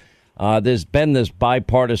votes. There's been this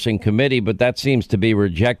bipartisan committee, but that seems to be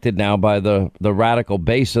rejected now by the radical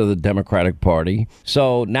base of the Democratic Party.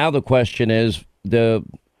 So now the question is,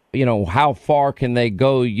 how far can they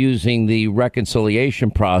go using the reconciliation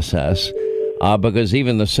process? Because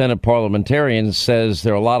even the Senate parliamentarian says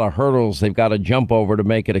there are a lot of hurdles they've got to jump over to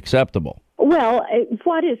make it acceptable. Well,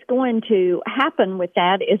 what is going to happen with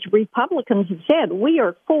that is Republicans have said we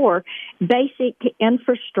are for basic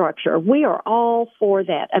infrastructure. We are all for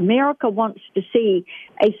that. America wants to see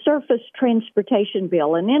a surface transportation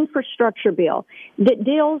bill, an infrastructure bill that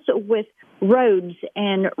deals with roads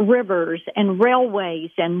and rivers and railways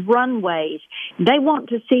and runways. They want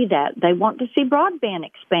to see that. They want to see broadband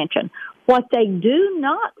expansion. What they do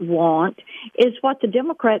not want is what the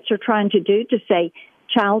Democrats are trying to do, to say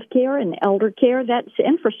child care and elder care, that's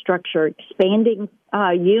infrastructure. Expanding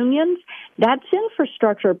unions, that's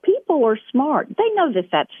infrastructure. People are smart. They know that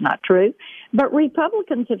that's not true. But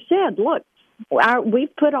Republicans have said, look,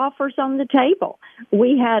 we've put offers on the table.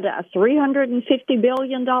 We had a $350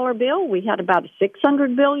 billion bill. We had about a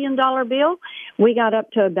 $600 billion bill. We got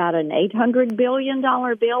up to about an $800 billion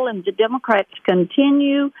bill, and the Democrats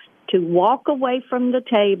continue to walk away from the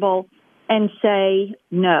table and say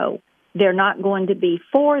no. They're not going to be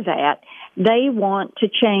for that. They want to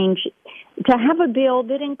change, to have a bill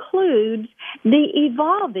that includes the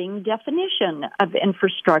evolving definition of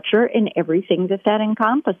infrastructure and everything that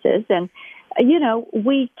encompasses. And,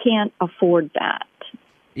 we can't afford that.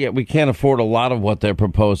 Yeah, we can't afford a lot of what they're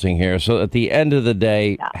proposing here. So at the end of the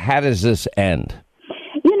day, how does this end?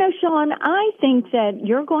 Sean, I think that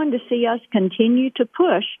you're going to see us continue to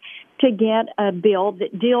push to get a bill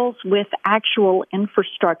that deals with actual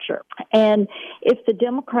infrastructure. And if the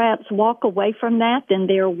Democrats walk away from that, then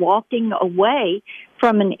they're walking away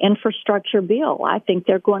from an infrastructure bill. I think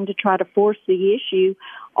they're going to try to force the issue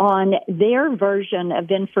on their version of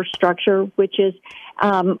infrastructure, which is,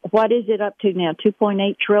 what is it up to now,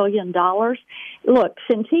 $2.8 trillion? Look,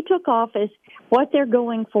 since he took office, what they're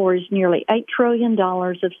going for is nearly $8 trillion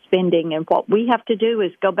of spending. And what we have to do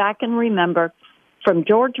is go back and remember, from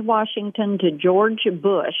George Washington to George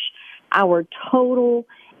Bush, our total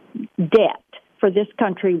debt for this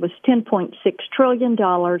country was $10.6 trillion.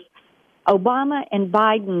 Obama and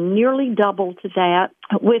Biden nearly doubled to that.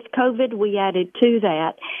 With COVID, we added to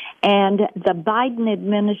that. And the Biden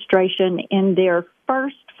administration, in their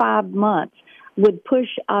first 5 months, would push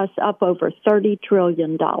us up over $30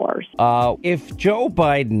 trillion. If Joe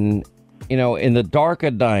Biden, in the dark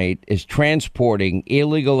of night is transporting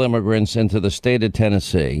illegal immigrants into the state of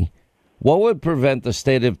Tennessee, what would prevent the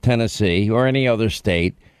state of Tennessee or any other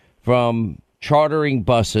state from chartering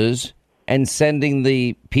buses and sending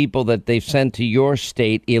the people that they've sent to your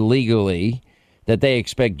state illegally, that they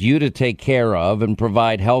expect you to take care of and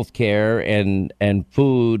provide health care and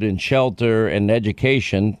food and shelter and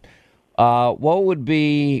education? What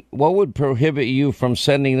would prohibit you from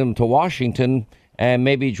sending them to Washington and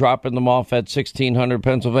maybe dropping them off at 1600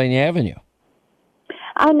 Pennsylvania Avenue.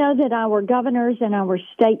 I know that our governors and our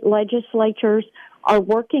state legislatures are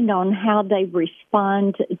working on how they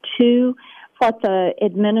respond to what the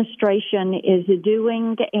administration is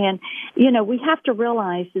doing. And, we have to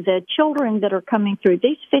realize that children that are coming through,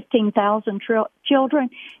 these 15,000 children,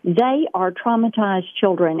 they are traumatized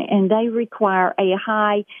children, and they require a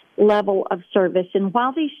high level of service. And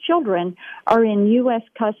while these children are in U.S.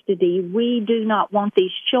 custody, we do not want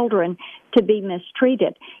these children to be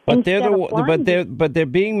mistreated. But they're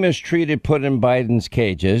being mistreated, put in Biden's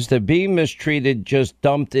cages. They're being mistreated, just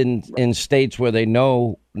dumped in states where they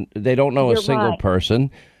don't know a single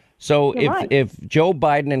person. So if Joe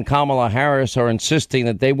Biden and Kamala Harris are insisting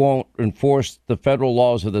that they won't enforce the federal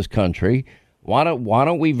laws of this country, why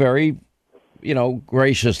don't we very,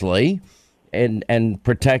 graciously and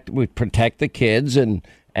protect the kids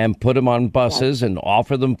and put them on buses and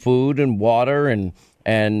offer them food and water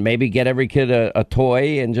and maybe get every kid a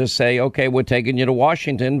toy and just say, okay, we're taking you to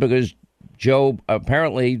Washington because Joe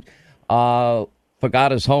apparently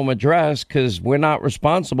forgot his home address because we're not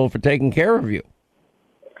responsible for taking care of you.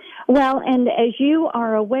 Well, and as you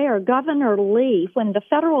are aware, Governor Lee, when the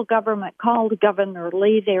federal government called Governor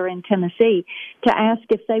Lee there in Tennessee to ask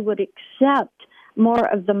if they would accept more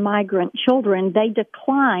of the migrant children, they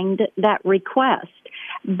declined that request.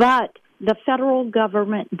 But the federal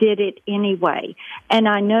government did it anyway. And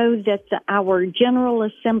I know that our General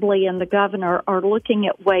Assembly and the governor are looking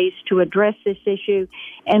at ways to address this issue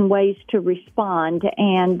and ways to respond.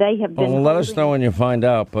 And they have been... Well, let us know when you find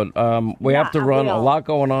out. But we have to run. A lot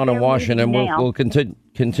going on in Washington. We'll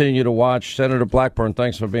continue to watch. Senator Blackburn,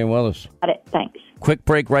 thanks for being with us. Got it. Thanks. Quick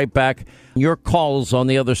break, right back. Your calls on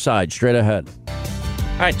the other side, straight ahead.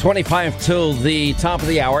 All right, 25 till the top of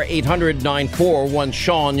the hour, 800-941.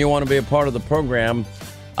 Sean, you want to be a part of the program.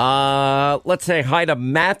 Let's say hi to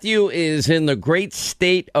Matthew, is in the great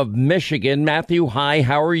state of Michigan. Matthew, hi,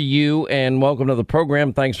 how are you? And welcome to the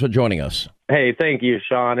program. Thanks for joining us. Hey, thank you,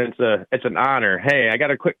 Sean. It's an honor. Hey, I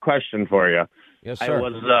got a quick question for you. Yes,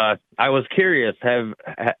 sir. I was curious.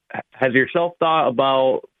 Has yourself thought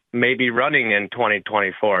about maybe running in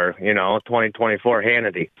 2024, 2024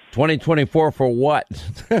 Hannity? 2024 for what?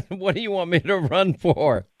 What do you want me to run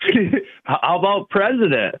for? How about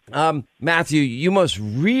president? Matthew, you must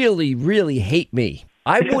really, really hate me.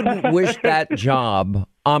 I wouldn't wish that job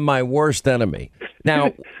on my worst enemy.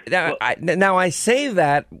 Now I say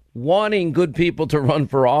that wanting good people to run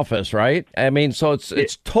for office, right? I mean, so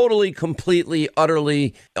it's totally, completely,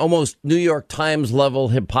 utterly, almost New York Times level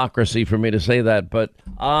hypocrisy for me to say that. But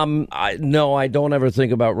I don't ever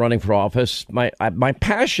think about running for office. My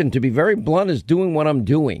passion, to be very blunt, is doing what I'm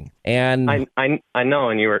doing. And I know,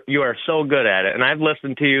 and you are so good at it. And I've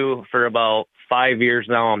listened to you for about 5 years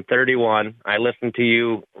now. I'm 31. I listen to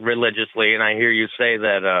you religiously, and I hear you say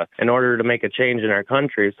that in order to make a change in our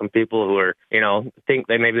country, some people who are, think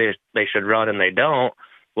they should run and they don't.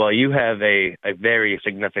 Well, you have a very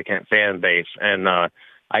significant fan base, and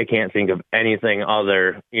I can't think of anything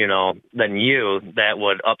other, than you that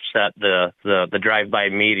would upset the drive-by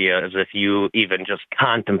media as if you even just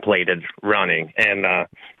contemplated running. And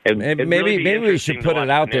maybe we should put it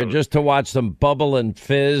out there just to watch them bubble and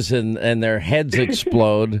fizz and their heads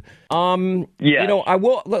explode. I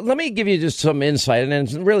will. Let me give you just some insight, and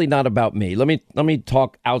it's really not about me. Let me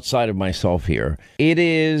talk outside of myself here.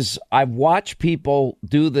 I've watched people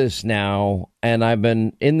do this now, and I've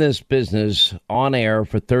been in this business on air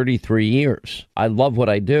for 33 years. I love what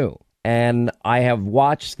I do, and I have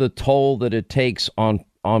watched the toll that it takes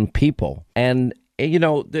on people. And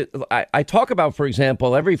I talk about, for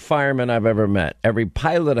example, every fireman I've ever met, every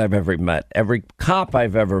pilot I've ever met, every cop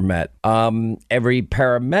I've ever met, every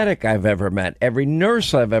paramedic I've ever met, every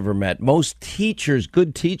nurse I've ever met, most teachers,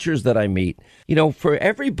 good teachers that I meet. For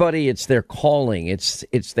everybody, it's their calling, it's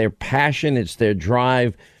their passion, it's their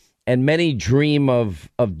drive. And many dream of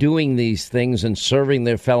doing these things and serving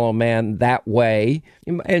their fellow man that way,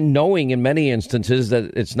 and knowing in many instances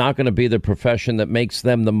that it's not going to be the profession that makes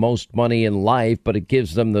them the most money in life, but it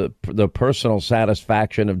gives them the personal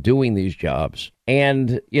satisfaction of doing these jobs.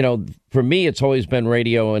 And, for me, it's always been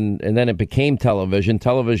radio, and then it became television.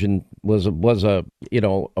 Television was a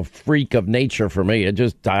freak of nature for me. I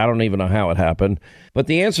don't even know how it happened. But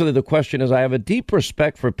the answer to the question is I have a deep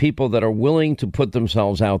respect for people that are willing to put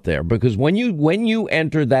themselves out there, because when you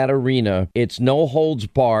enter that arena, it's no holds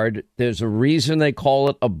barred. There's a reason they call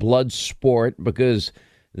it a blood sport, because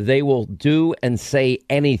they will do and say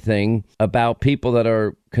anything about people that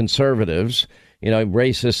are conservatives.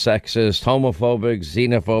 racist, sexist, homophobic,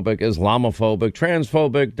 xenophobic, Islamophobic,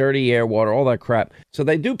 transphobic, dirty air, water, all that crap. So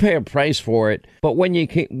they do pay a price for it. But when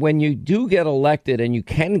you do get elected and you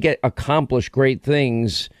can accomplish great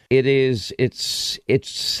things, it's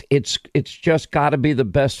just got to be the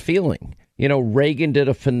best feeling. Reagan did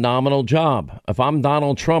a phenomenal job. If I'm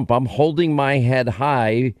Donald Trump, I'm holding my head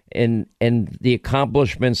high in the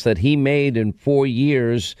accomplishments that he made in 4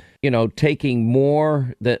 years, taking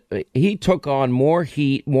more, that he took on more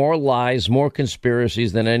heat, more lies, more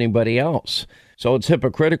conspiracies than anybody else. So it's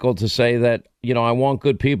hypocritical to say that, I want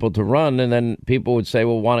good people to run. And then people would say,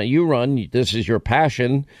 well, why don't you run? This is your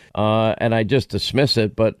passion. And I just dismiss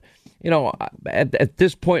it. But, at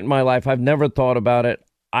this point in my life, I've never thought about it.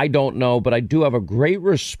 I don't know, but I do have a great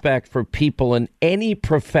respect for people in any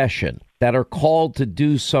profession that are called to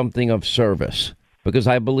do something of service, because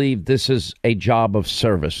I believe this is a job of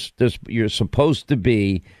service. You're supposed to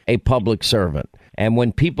be a public servant. And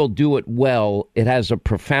when people do it well, it has a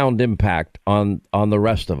profound impact on the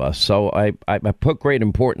rest of us. So I put great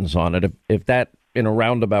importance on it. If that, in a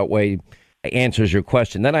roundabout way, answers your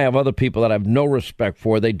question. Then I have other people that I have no respect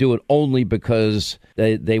for. They do it only because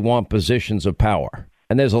they want positions of power.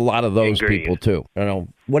 And there's a lot of those people, too.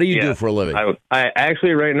 What do you do for a living? I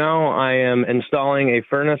actually, right now, I am installing a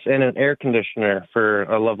furnace and an air conditioner for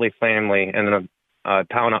a lovely family in a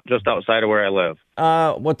town just outside of where I live.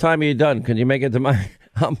 What time are you done? Can you make it to my...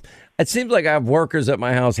 it seems like I have workers at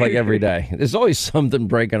my house like every day. There's always something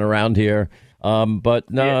breaking around here.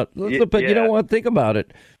 But no, but you know what? Think about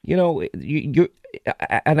it.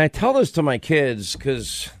 And I tell this to my kids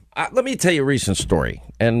because let me tell you a recent story,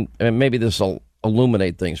 and maybe this will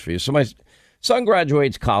illuminate things for you. So my son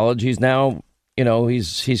graduates college. He's now,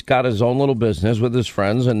 he's got his own little business with his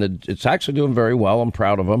friends, and it's actually doing very well. I'm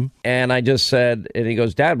proud of him. And I just said, and he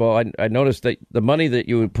goes, Dad, well, I noticed that the money that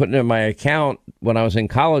you would put in my account when I was in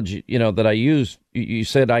college, that I used, you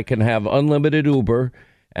said I can have unlimited Uber,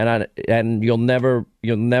 and you'll never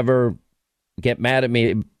get mad at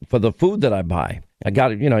me for the food that I buy. I got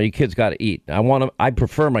to, you kids got to eat. I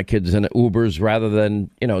prefer my kids in Ubers rather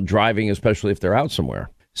than, driving, especially if they're out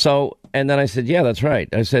somewhere. So, and then I said, yeah, that's right.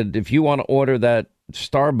 I said, if you want to order that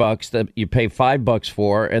Starbucks that you pay $5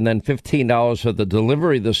 for, and then $15 for the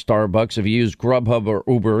delivery of the Starbucks if you use Grubhub or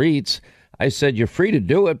Uber Eats, I said, you're free to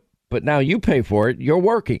do it, but now you pay for it. You're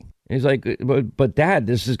working. He's like, but Dad,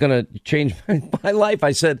 this is going to change my life.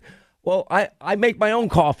 I said, well, I make my own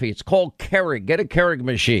coffee. It's called Keurig. Get a Keurig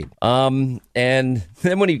machine. And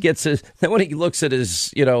then when he looks at his,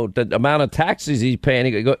 the amount of taxes he's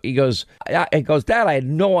paying, he goes, Dad, I had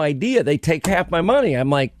no idea they take half my money. I'm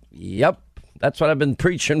like, yep, that's what I've been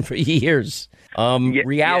preaching for years.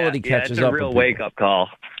 Reality catches up. It's a real wake up call.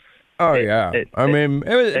 Oh, yeah.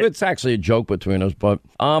 It's actually a joke between us, but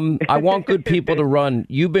I want good people to run.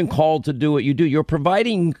 You've been called to do what you do. You're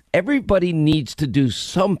providing. Everybody needs to do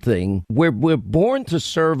something. We're born to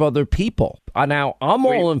serve other people. Now, I'm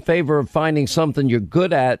all in favor of finding something you're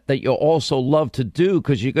good at that you also love to do,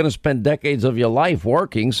 because you're going to spend decades of your life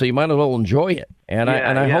working, so you might as well enjoy it. And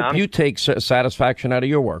I hope you take satisfaction out of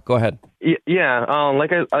your work. Go ahead. Yeah,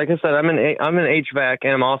 like I said, I'm an HVAC,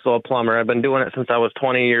 and I'm also a plumber. I've been doing it since I was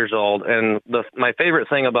 20 years old. And my favorite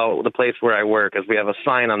thing about the place where I work is we have a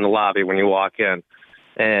sign on the lobby when you walk in,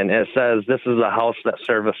 and it says, "This is a house that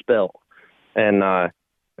service built." And I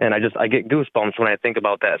get goosebumps when I think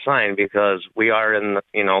about that sign, because we are in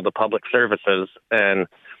the public services. And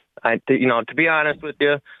to be honest with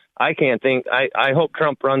you, I can't think. I hope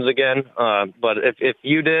Trump runs again. But if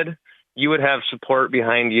you did, you would have support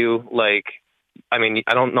behind you. I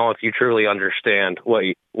don't know if you truly understand what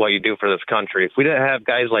you do for this country. If we didn't have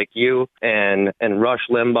guys like you and Rush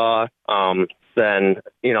Limbaugh, then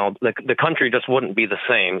the country just wouldn't be the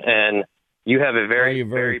same. And you have a very,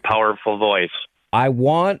 very powerful voice. I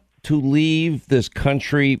want to leave this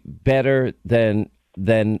country better than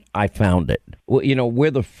I found it. Well,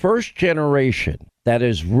 we're the first generation that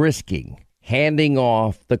is risking handing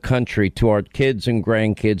off the country to our kids and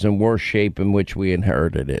grandkids in worse shape in which we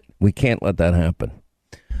inherited it. We can't let that happen.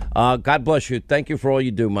 God bless you. Thank you for all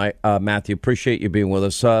you do, Matthew. Appreciate you being with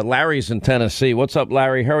us. Larry's in Tennessee. What's up,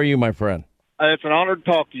 Larry? How are you, my friend? It's an honor to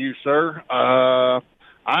talk to you, sir.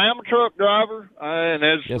 I am a truck driver, and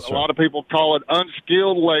as a lot of people call it,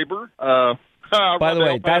 unskilled labor. By the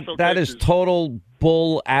way, that is total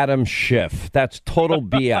bull Adam Schiff. That's total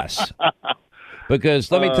BS.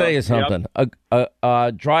 Because let me tell you something.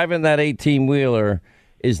 Yep. Driving that 18-wheeler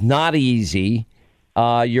is not easy.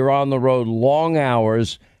 You're on the road long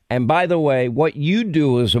hours, And by the way, what you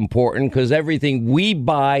do is important because everything we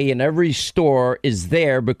buy in every store is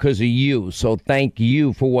there because of you. So thank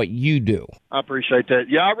you for what you do. I appreciate that.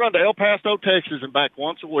 Yeah, I run to El Paso, Texas, and back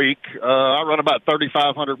once a week. I run about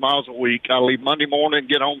 3,500 miles a week. I leave Monday morning and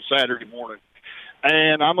get home Saturday morning.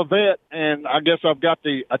 And I'm a vet, and I guess I've got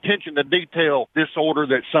the attention to detail disorder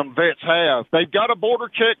that some vets have. They've got a border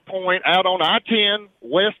checkpoint out on I-10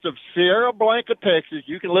 west of Sierra Blanca, Texas.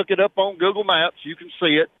 You can look it up on Google Maps. You can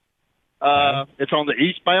see it. It's on the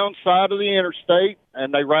eastbound side of the interstate,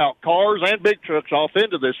 and they route cars and big trucks off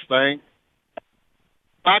into this thing.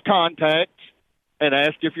 I contact and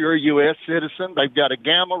ask if you're a U.S. citizen. They've got a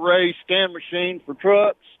gamma ray scan machine for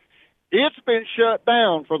trucks. It's been shut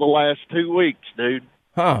down for the last 2 weeks, dude.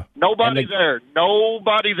 Huh. Nobody there.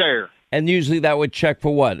 Nobody there. And usually that would check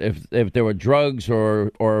for what? If there were drugs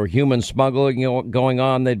or human smuggling going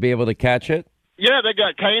on, they'd be able to catch it? Yeah, they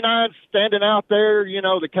got canines standing out there. You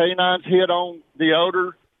know, the canines hit on the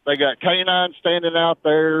odor. They got canines standing out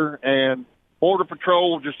there and Border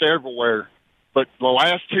Patrol just everywhere. But the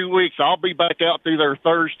last 2 weeks, I'll be back out through there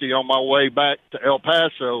Thursday on my way back to El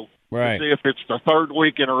Paso. Right. To see if it's the third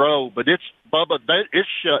week in a row. But it's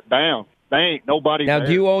shut down. There ain't nobody Now, there.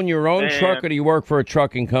 do you own your own truck or do you work for a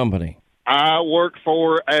trucking company? I work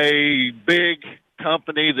for a big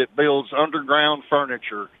company that builds underground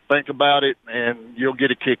furniture. Think about it, and you'll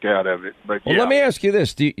get a kick out of it. But Well, let me ask you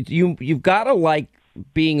this. You've got to like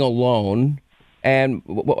being alone, and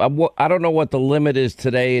I don't know what the limit is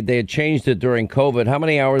today. They had changed it during COVID. How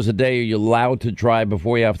many hours a day are you allowed to drive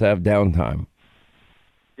before you have to have downtime?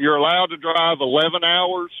 You're allowed to drive 11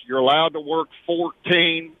 hours. You're allowed to work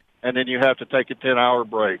 14, and then you have to take a 10-hour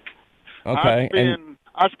break. Okay.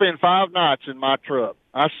 I spend 5 nights in my truck.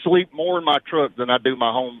 I sleep more in my truck than I do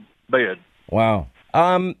my home bed. Wow.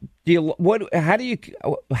 Obviously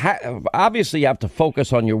you have to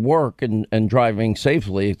focus on your work and driving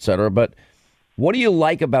safely, et cetera, but what do you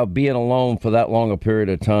like about being alone for that long a period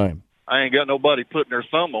of time? I ain't got nobody putting their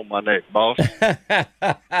thumb on my neck, boss.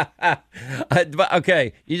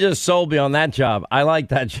 Okay, you just sold me on that job. I like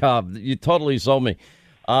that job. You totally sold me.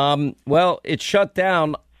 Well, it's shut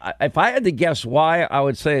down. If I had to guess why, I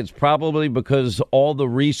would say it's probably because all the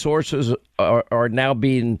resources are now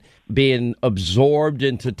being absorbed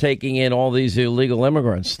into taking in all these illegal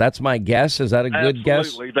immigrants. That's my guess. Is that a good guess?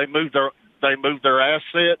 Absolutely. They moved their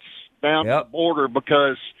assets down the border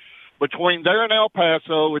because between there and El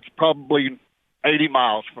Paso, it's probably 80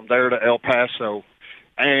 miles from there to El Paso.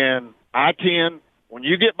 And I-10, when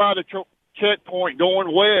you get by the checkpoint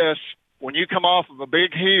going west, when you come off of a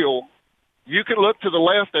big hill, you can look to the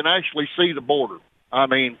left and actually see the border. I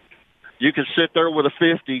mean, you can sit there with a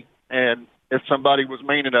 50, and if somebody was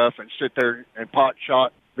mean enough, and sit there and pot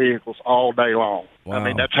shot vehicles all day long. Wow. I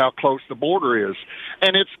mean, that's how close the border is.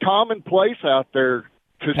 And it's commonplace out there.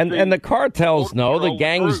 And the cartels know, the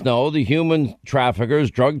gangs know, the human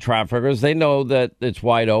traffickers, drug traffickers, they know that it's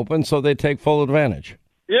wide open, so they take full advantage.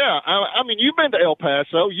 Yeah, I mean, you've been to El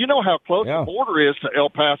Paso. You know how close the border is to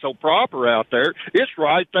El Paso proper out there. It's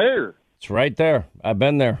right there. It's right there. I've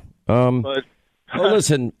been there. Well,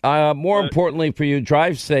 listen, more importantly for you,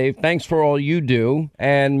 drive safe. Thanks for all you do.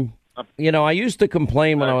 And, you know, I used to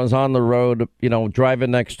complain when I was on the road, you know,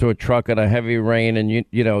 driving next to a truck in a heavy rain and,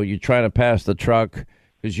 you're trying to pass the truck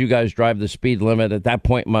because you guys drive the speed limit. At that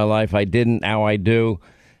point in my life, I didn't. Now I do.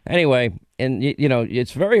 Anyway, and,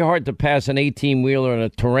 it's very hard to pass an 18-wheeler in a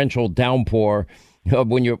torrential downpour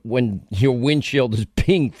when your windshield is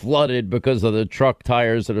being flooded because of the truck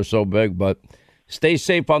tires that are so big. But stay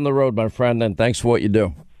safe on the road, my friend, and thanks for what you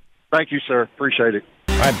do. Thank you, sir. Appreciate it.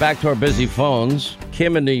 All right, back to our busy phones.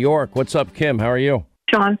 Kim in New York. What's up, Kim? How are you?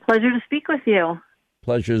 Sean, pleasure to speak with you.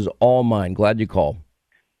 Pleasure's all mine. Glad you called.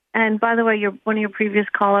 And by the way, one of your previous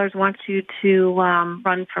callers wants you to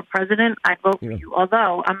run for president. I'd vote for you,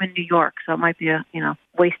 although I'm in New York, so it might be a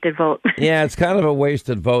wasted vote. Yeah, it's kind of a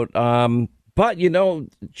wasted vote. But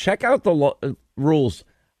check out the rules.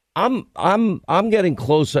 I'm getting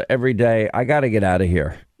closer every day. I got to get out of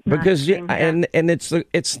here because and it's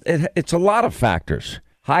a lot of factors.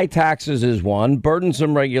 High taxes is one.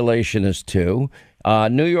 Burdensome regulation is two.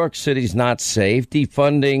 New York City's not safe.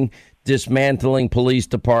 Defunding, dismantling police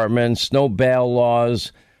departments, no bail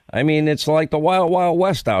laws. I mean, it's like the wild, wild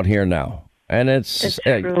west out here now. And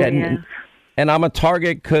and I'm a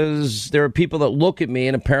target because there are people that look at me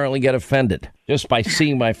and apparently get offended just by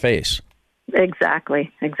seeing my face.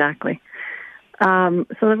 Exactly. So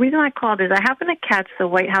the reason I called is I happened to catch the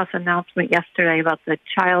White House announcement yesterday about the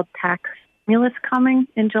child tax stimulus coming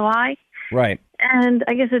in July. Right. And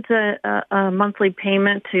I guess it's a monthly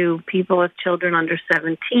payment to people with children under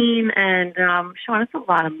 17. And, Sean, it's a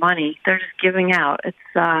lot of money they're just giving out. It's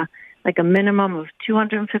like a minimum of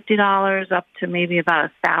 $250 up to maybe about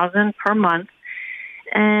 $1,000 per month.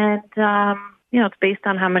 And, it's based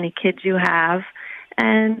on how many kids you have.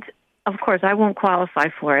 And, of course, I won't qualify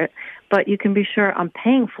for it, but you can be sure I'm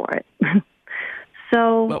paying for it.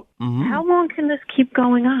 So how long can this keep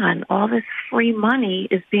going on? All this free money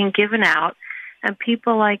is being given out, and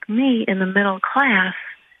people like me in the middle class,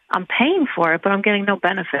 I'm paying for it, but I'm getting no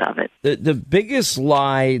benefit of it. The biggest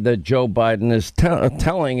lie that Joe Biden is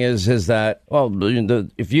telling is that,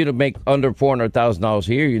 if you to make under $400,000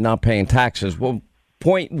 a year, you're not paying taxes. Well,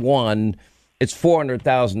 point one, it's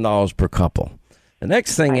 $400,000 per couple. The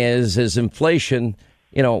next thing is inflation,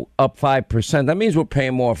 up 5%. That means we're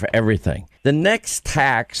paying more for everything. The next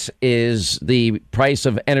tax is the price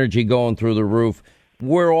of energy going through the roof.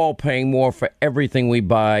 We're all paying more for everything we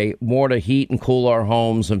buy, more to heat and cool our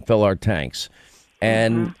homes and fill our tanks.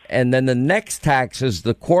 And then the next tax is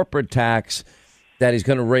the corporate tax that is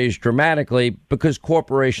going to raise dramatically because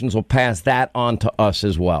corporations will pass that on to us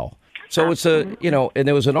as well. So it's and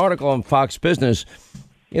there was an article on Fox Business,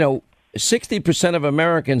 60% of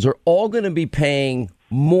Americans are all going to be paying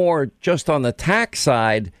more just on the tax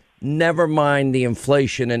side, never mind the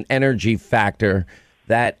inflation and energy factor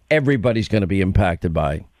that everybody's going to be impacted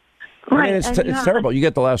by. Right. I mean, it's terrible. You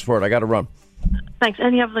get the last word. I got to run. Thanks.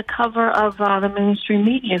 And you have the cover of the mainstream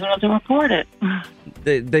media who doesn't report it.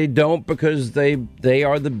 They don't because they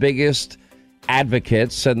are the biggest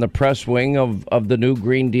advocates and the press wing of the new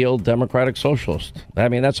Green Deal Democratic Socialists. I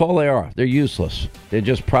mean, that's all they are. They're useless. They're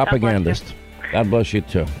just propagandists. God bless you,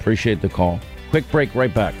 too. Appreciate the call. Quick break,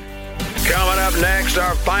 right back. Coming up next,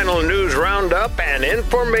 our final news roundup and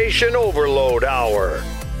information overload hour.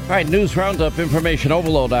 All right, news roundup, information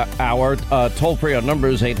overload hour. Toll free on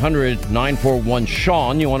numbers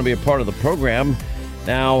 800-941-SEAN. You want to be a part of the program.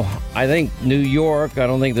 Now, I think New York, I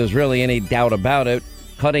don't think there's really any doubt about it,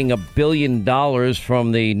 cutting $1 billion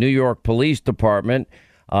from the New York Police Department.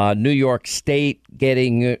 New York State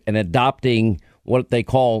getting and adopting what they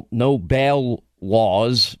call no bail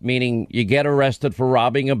laws, meaning you get arrested for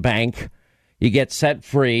robbing a bank, you get set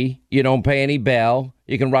free, you don't pay any bail,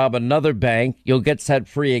 you can rob another bank, you'll get set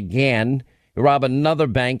free again, you rob another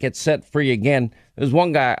bank, get set free again. There's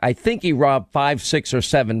one guy, I think he robbed 5, 6, or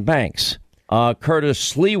 7 banks.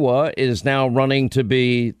 Curtis Sliwa is now running to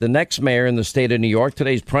be the next mayor in the state of New York.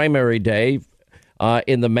 Today's primary day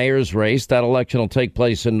in the mayor's race. That election will take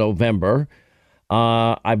place in November.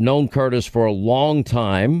 I've known Curtis for a long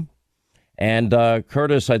time. And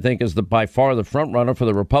Curtis, I think, is by far the front runner for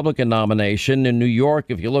the Republican nomination. In New York,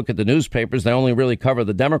 if you look at the newspapers, they only really cover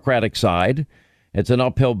the Democratic side. It's an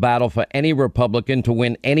uphill battle for any Republican to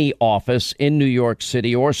win any office in New York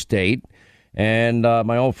City or state. And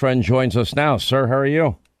my old friend joins us now. Sir, how are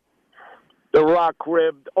you? The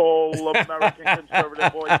rock-ribbed, all-American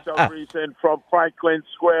conservative voice of reason from Franklin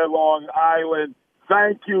Square, Long Island.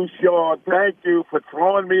 Thank you, Sean. Thank you for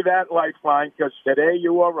throwing me that lifeline, because today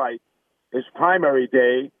you are right. It's primary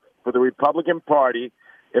day for the Republican Party.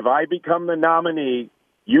 If I become the nominee,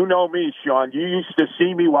 you know me, Sean. You used to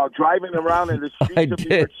see me while driving around in the streets of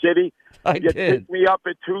New York City. You picked me up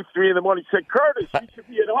at 2, 3 in the morning. Said, Curtis, you should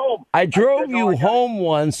be at home. I drove you home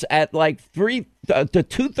once at like 3 to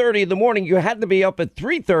 2:30 in the morning. You had to be up at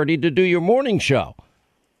 3:30 to do your morning show.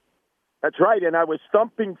 That's right, and I was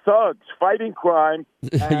thumping thugs, fighting crime.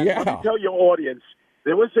 And let me tell your audience,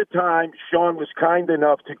 there was a time Sean was kind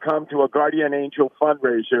enough to come to a Guardian Angel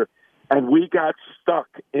fundraiser, and we got stuck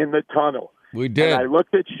in the tunnel. We did. And I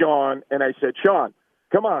looked at Sean, and I said, Sean,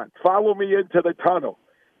 come on, follow me into the tunnel.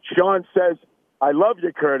 Sean says, I love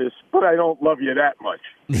you, Curtis, but I don't love you that much.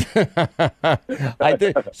 I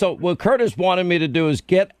did. So what Curtis wanted me to do is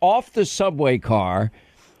get off the subway car,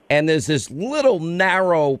 and there's this little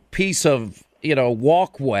narrow piece of,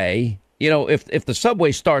 walkway. If the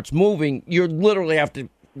subway starts moving, you literally have to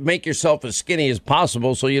make yourself as skinny as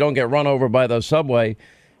possible so you don't get run over by the subway.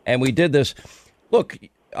 And we did this. Look,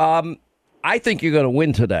 I think you're going to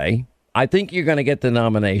win today. I think you're going to get the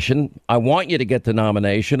nomination. I want you to get the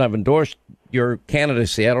nomination. I've endorsed your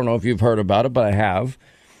candidacy. I don't know if you've heard about it, but I have.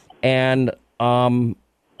 And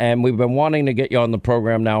we've been wanting to get you on the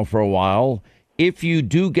program now for a while. If you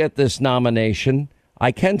do get this nomination,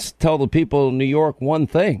 I can tell the people in New York one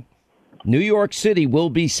thing. New York City will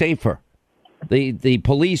be safer. The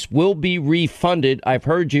police will be refunded. I've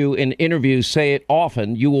heard you in interviews say it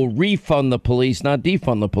often. You will refund the police, not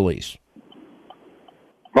defund the police.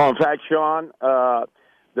 Well, in fact, Sean,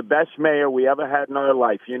 the best mayor we ever had in our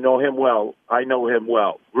life, you know him well. I know him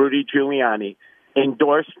well. Rudy Giuliani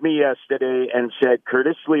endorsed me yesterday and said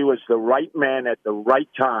Curtis Lee was the right man at the right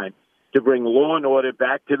time to bring law and order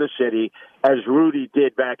back to the city, as Rudy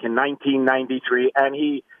did back in 1993. And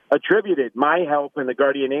he attributed my help and the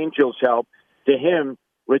Guardian Angels' help to him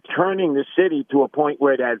returning the city to a point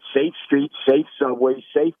where it had safe streets, safe subways,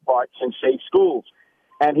 safe parks, and safe schools.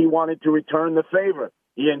 And he wanted to return the favor.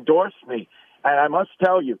 He endorsed me. And I must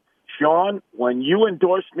tell you, Sean, when you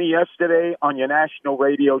endorsed me yesterday on your national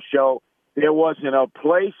radio show, there wasn't a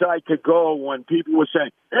place I could go when people were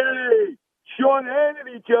saying, hey, Sean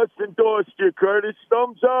Hannity just endorsed you, Curtis.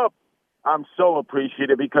 Thumbs up. I'm so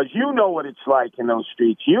appreciative because you know what it's like in those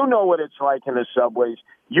streets. You know what it's like in the subways.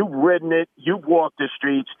 You've ridden it. You've walked the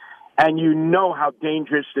streets. And you know how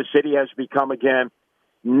dangerous the city has become again.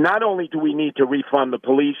 Not only do we need to refund the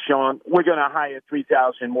police, Sean, we're going to hire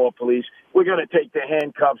 3,000 more police. We're going to take the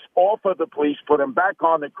handcuffs off of the police, put them back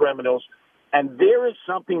on the criminals. And there is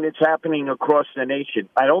something that's happening across the nation.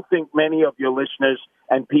 I don't think many of your listeners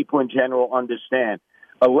and people in general understand.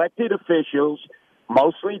 Elected officials,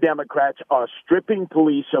 mostly Democrats, are stripping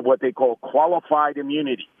police of what they call qualified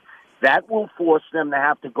immunity. That will force them to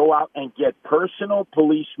have to go out and get personal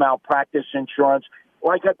police malpractice insurance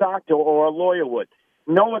like a doctor or a lawyer would.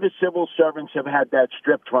 No other civil servants have had that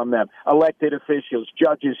stripped from them. Elected officials,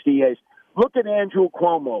 judges, DAs. Look at Andrew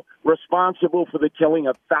Cuomo, responsible for the killing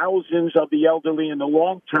of thousands of the elderly in the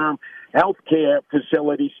long-term health care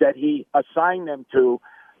facilities that he assigned them to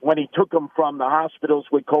when he took them from the hospitals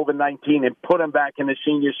with COVID-19 and put them back in the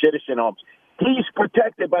senior citizen homes. He's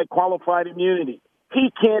protected by qualified immunity. He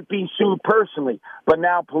can't be sued personally, but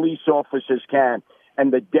now police officers can.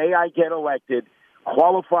 And the day I get elected,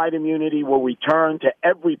 qualified immunity will return to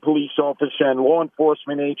every police officer and law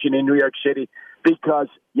enforcement agent in New York City, because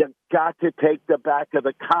you've got to take the back of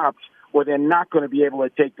the cops or they're not going to be able to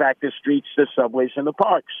take back the streets, the subways, and the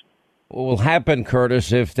parks. What will happen,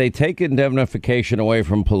 Curtis, if they take indemnification away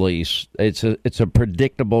from police, it's a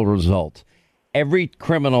predictable result. Every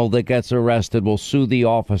criminal that gets arrested will sue the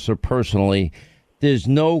officer personally. There's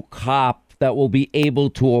no cop that will be able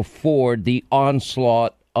to afford the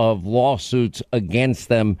onslaught of lawsuits against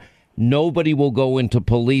them. Nobody will go into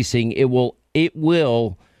policing. It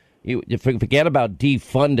will. You forget about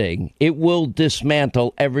defunding. It will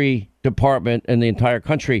dismantle every department in the entire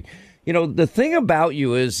country. You know, the thing about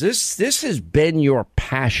you is this has been your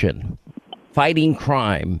passion, fighting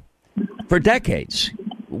crime, for decades.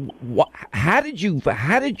 How did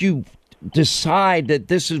you decide that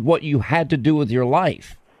this is what you had to do with your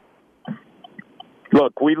life?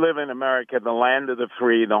 Look, we live in America, the land of the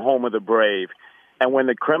free, the home of the brave. And when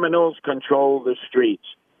the criminals control the streets,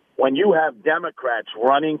 when you have Democrats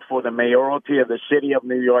running for the mayoralty of the city of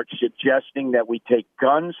New York suggesting that we take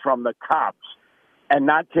guns from the cops and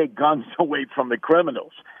not take guns away from the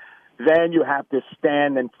criminals, then you have to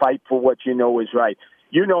stand and fight for what you know is right.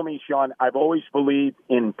 You know me, Sean. I've always believed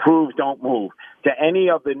in prove, don't move. To any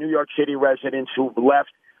of the New York City residents who've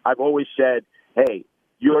left, I've always said, hey,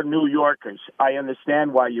 you're New Yorkers. I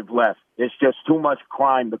understand why you've left. There's just too much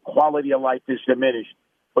crime. The quality of life is diminished.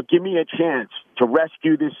 But give me a chance to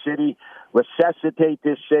rescue this city, resuscitate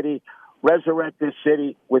this city, resurrect this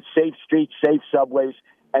city with safe streets, safe subways.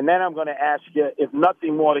 And then I'm going to ask you, if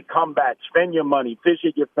nothing more, to come back, spend your money,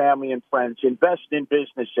 visit your family and friends, invest in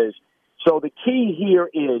businesses. So the key here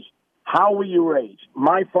is, how were you raised?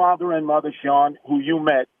 My father and mother, Sean, who you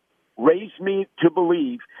met, raised me to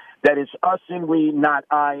believe that it's us and we, not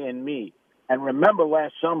I and me. And remember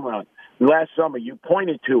last summer, you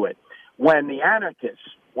pointed to it, when the anarchists,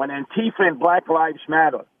 when Antifa and Black Lives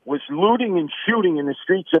Matter was looting and shooting in the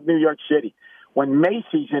streets of New York City, when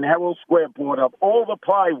Macy's and Herald Square bought up all the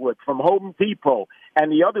plywood from Home Depot,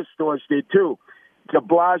 and the other stores did too, de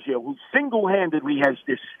Blasio, who single-handedly has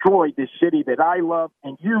destroyed the city that I love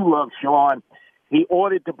and you love, Sean, he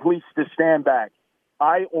ordered the police to stand back.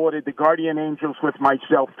 I ordered the Guardian Angels with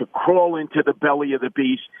myself to crawl into the belly of the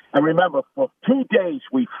beast. And remember, for 2 days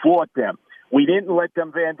we fought them. We didn't let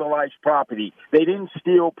them vandalize property. They didn't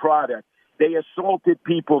steal product. They assaulted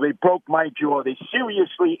people. They broke my jaw. They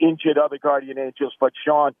seriously injured other Guardian Angels. But,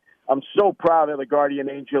 Sean, I'm so proud of the Guardian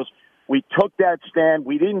Angels. We took that stand.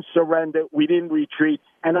 We didn't surrender. We didn't retreat.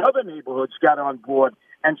 And other neighborhoods got on board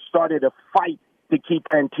and started a fight to keep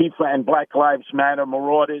Antifa and Black Lives Matter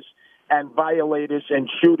marauders and violators and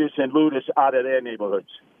shooters and looters out of their neighborhoods.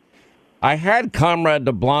 I had Comrade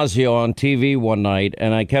de Blasio on TV one night,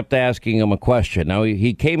 and I kept asking him a question. Now,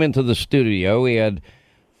 he came into the studio. He had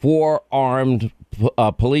 4 armed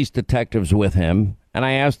police detectives with him, and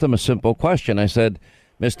I asked him a simple question. I said,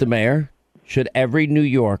 Mr. Mayor, should every New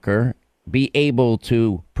Yorker be able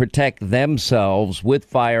to protect themselves with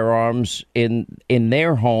firearms in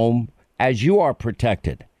their home as you are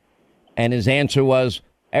protected? And his answer was,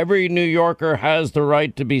 every New Yorker has the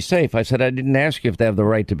right to be safe. I said, I didn't ask you if they have the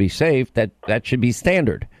right to be safe. That should be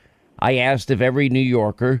standard. I asked if every New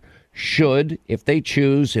Yorker should, if they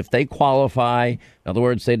choose, if they qualify, in other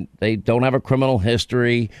words, they don't have a criminal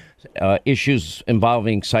history, issues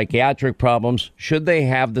involving psychiatric problems, should they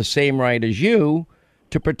have the same right as you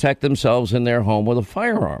to protect themselves in their home with a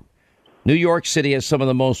firearm? New York City has some of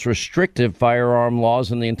the most restrictive firearm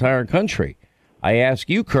laws in the entire country. I ask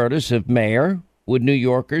you, Curtis, if mayor, would New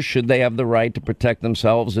Yorkers, should they have the right to protect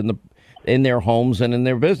themselves in their homes and in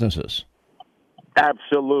their businesses?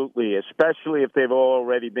 Absolutely, especially if they've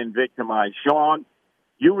already been victimized. Sean,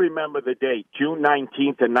 you remember the date, June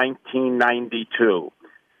 19th of 1992.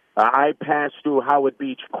 I passed through Howard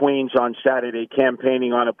Beach, Queens on Saturday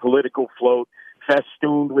campaigning on a political float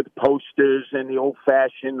festooned with posters and the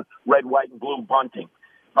old-fashioned red, white, and blue bunting.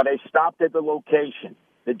 But I stopped at the location.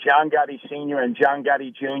 The John Gotti Sr. and John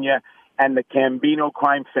Gotti Jr. and the Cambino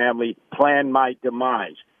crime family planned my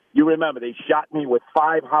demise. You remember, they shot me with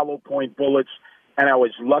 5 hollow point bullets, and I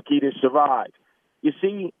was lucky to survive. You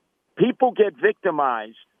see, people get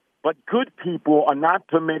victimized, but good people are not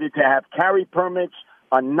permitted to have carry permits,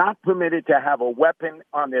 are not permitted to have a weapon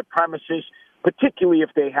on their premises, particularly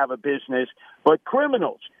if they have a business. But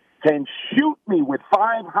criminals can shoot me with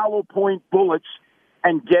 5 hollow point bullets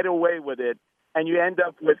and get away with it. And you end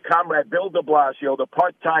up with Comrade Bill de Blasio, the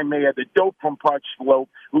part-time mayor, the dope from Park Slope,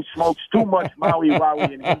 who smokes too much Maui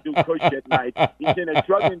Wowie and Hindu Kush at night. He's in a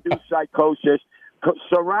drug-induced psychosis,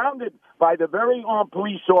 surrounded by the very armed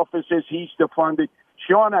police officers he's defunded.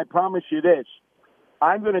 Sean, I promise you this.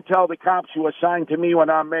 I'm going to tell the cops who are assigned to me when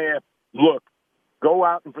I'm mayor, look, go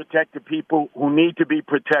out and protect the people who need to be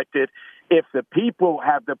protected. If the people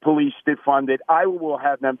have the police defunded, I will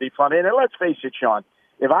have them defunded. And let's face it, Sean,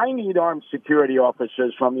 if I need armed security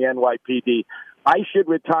officers from the NYPD, I should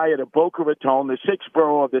retire to Boca Raton, the 6th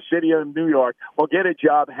borough of the city of New York, or get a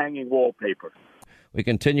job hanging wallpaper. We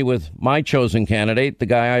continue with my chosen candidate, the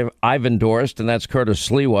guy I've endorsed, and that's Curtis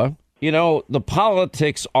Sliwa. You know, the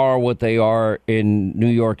politics are what they are in New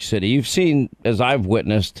York City. You've seen, as I've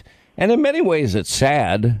witnessed, and in many ways it's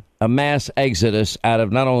sad, a mass exodus out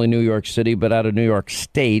of not only New York City, but out of New York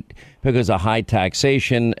State because of high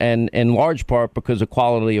taxation and in large part because of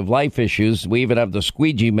quality of life issues. We even have the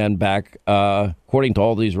squeegee men back, according to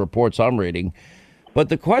all these reports I'm reading. But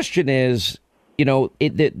the question is, you know,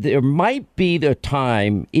 there might be the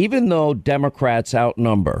time, even though Democrats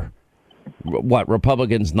outnumber,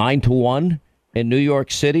 Republicans 9-1 in New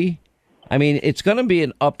York City. I mean, it's going to be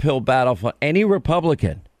an uphill battle for any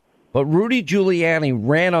Republican. But Rudy Giuliani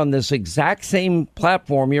ran on this exact same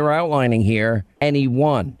platform you're outlining here, and he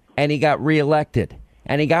won, and he got reelected.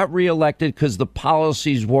 And he got reelected because the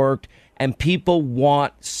policies worked, and people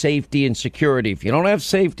want safety and security. If you don't have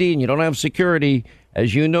safety and you don't have security,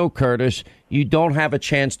 as you know, Curtis, you don't have a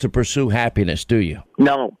chance to pursue happiness, do you?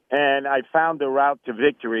 No, and I found the route to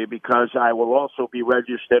victory because I will also be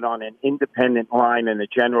registered on an independent line in the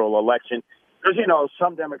general election. Because, you know,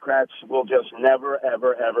 some Democrats will just never,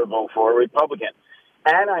 ever, ever vote for a Republican.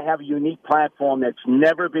 And I have a unique platform that's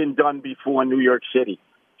never been done before in New York City.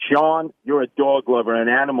 Sean, you're a dog lover, an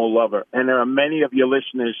animal lover, and there are many of your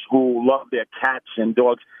listeners who love their cats and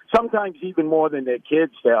dogs, sometimes even more than their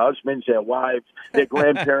kids, their husbands, their wives, their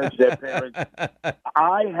grandparents, their parents.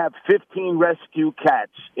 I have 15 rescue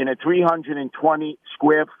cats in a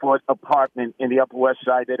 320-square-foot apartment in the Upper West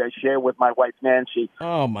Side that I share with my wife, Nancy.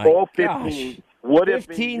 Oh, my All 15 gosh. would have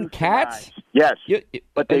 15 been cats? Yes,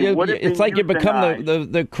 but they would have been It's like you become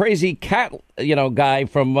the crazy cat, you know, guy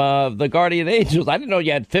from the Guardian Angels. I didn't know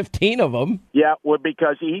you had 15 of them. Yeah, well,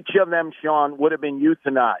 because each of them, Sean, would have been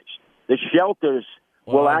euthanized. The shelters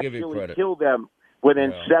will actually kill them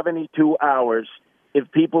within 72 hours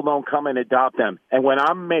if people don't come and adopt them. And when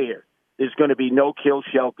I'm mayor, there's going to be no kill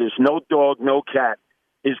shelters, no dog, no cat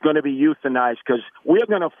is going to be euthanized because we're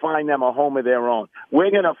going to find them a home of their own.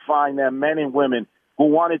 We're going to find them men and women who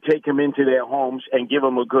want to take them into their homes and give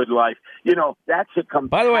them a good life. You know, that's a compassion.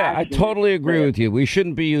 By the way, I totally agree with you. We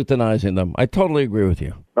shouldn't be euthanizing them. I totally agree with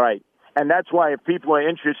you. Right. And that's why if people are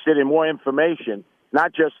interested in more information,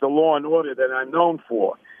 not just the law and order that I'm known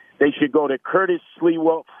for, they should go to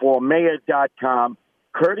CurtisSliwaforMayor.com,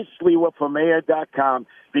 CurtisSliwaforMayor.com,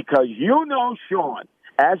 because you know, Sean,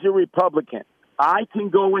 as a Republican, I can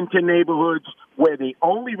go into neighborhoods where the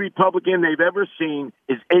only Republican they've ever seen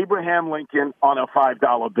is Abraham Lincoln on a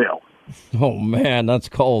 $5 bill. Oh, man, that's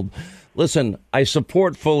cold. Listen, I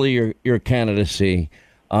support fully your candidacy.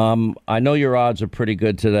 I know your odds are pretty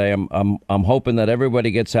good today. I'm hoping that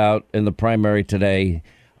everybody gets out in the primary today.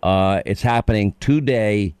 It's happening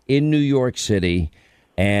today in New York City,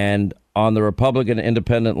 and on the Republican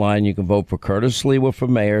Independent line, you can vote for Curtis Sliwa for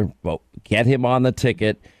mayor. Vote, get him on the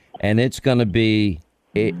ticket, and it's going to be.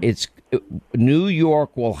 New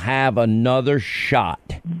York will have another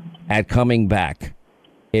shot at coming back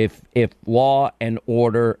if law and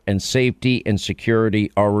order and safety and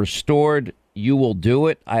security are restored. You will do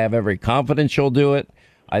it. I have every confidence you'll do it.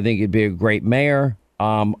 I think you'd be a great mayor.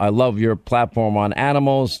 I love your platform on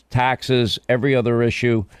animals, taxes, every other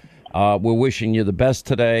issue. We're wishing you the best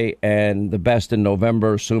today and the best in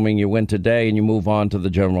November, assuming you win today and you move on to the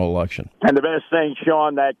general election. And the best thing,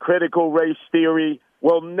 Sean, that critical race theory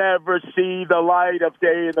will never see the light of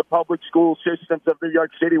day in the public school systems of New York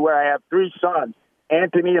City, where I have three sons,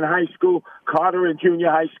 Anthony in high school, Carter in junior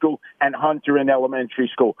high school, and Hunter in elementary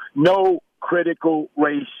school. No critical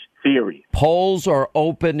race theory. Polls are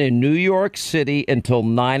open in New York City until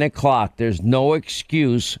 9 o'clock. There's no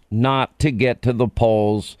excuse not to get to the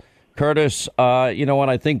polls. Curtis, when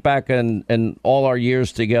I think back in all our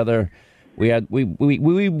years together,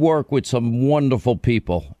 we work with some wonderful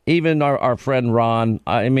people. Even our friend Ron.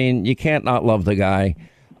 I mean, you can't not love the guy.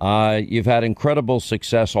 You've had incredible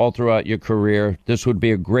success all throughout your career. This would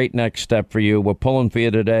be a great next step for you. We're pulling for you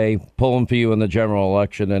today, pulling for you in the general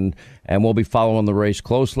election, and we'll be following the race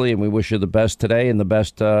closely. And we wish you the best today and the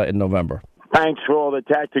best in November. Thanks for all the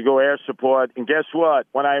tactical air support. And guess what?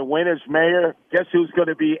 When I win as mayor, guess who's going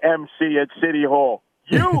to be MC at City Hall?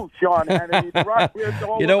 You, Sean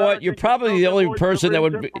Hannity. You know what? You're probably the only person that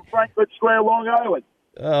would be Franklin Square, Long Island.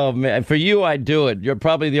 Oh, man. For you, I'd do it. You're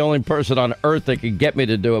probably the only person on earth that could get me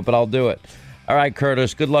to do it, but I'll do it. All right,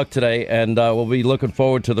 Curtis, good luck today, and we'll be looking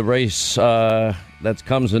forward to the race that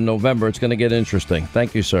comes in November. It's going to get interesting.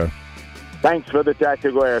 Thank you, sir. Thanks for the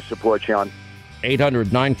tactical air support, Sean.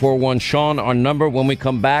 800-941-SEAN, our number. When we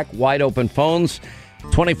come back, wide open phones.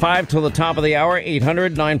 25 till the top of the hour,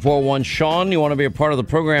 800-941-SEAN. You want to be a part of the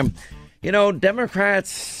program. You know,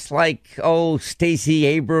 Democrats like, Stacey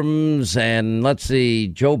Abrams and,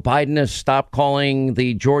 Joe Biden has stopped calling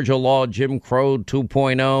the Georgia law Jim Crow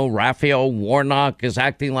 2.0. Raphael Warnock is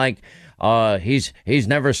acting like he's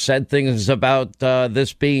never said things about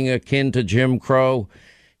this being akin to Jim Crow.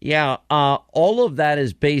 Yeah, all of that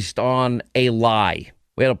is based on a lie.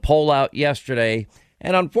 We had a poll out yesterday.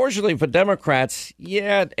 And unfortunately for Democrats,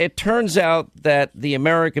 it turns out that the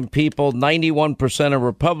American people, 91% of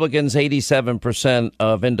Republicans, 87%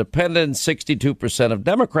 of independents, 62% of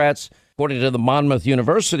Democrats, according to the Monmouth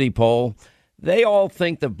University poll, they all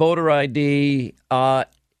think that voter ID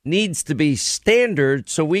needs to be standard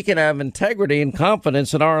so we can have integrity and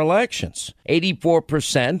confidence in our elections.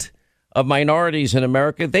 84% of minorities in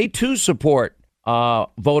America, they too support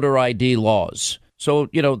voter ID laws. So,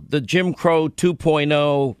 the Jim Crow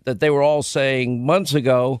 2.0 that they were all saying months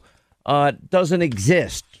ago doesn't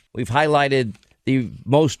exist. We've highlighted the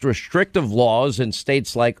most restrictive laws in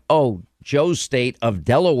states like, Joe's state of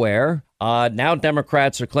Delaware. Now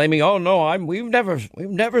Democrats are claiming, we've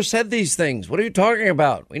never said these things. What are you talking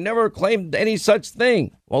about? We never claimed any such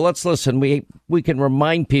thing. Well, let's listen. We can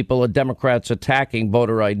remind people of Democrats attacking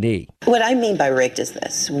voter ID. What I mean by rigged is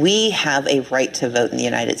this. We have a right to vote in the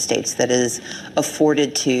United States that is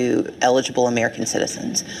afforded to eligible American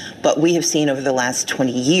citizens. But we have seen over the last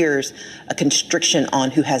 20 years a constriction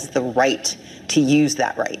on who has the right to use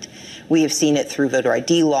that right. We have seen it through voter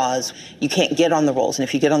ID laws. You can't get on the rolls, and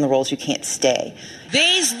if you get on the rolls, you can't stay.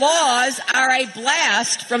 These laws are a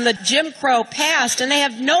blast from the Jim Crow past, and they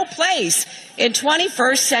have no place in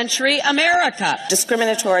 21st century America.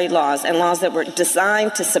 Discriminatory laws and laws that were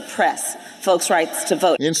designed to suppress folks' rights to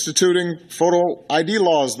vote. Instituting photo ID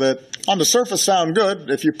laws that on the surface sound good.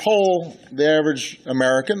 If you poll the average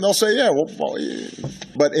American, they'll say,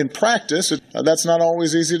 but in practice, that's not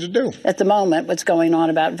always easy to do. At the moment, what's going on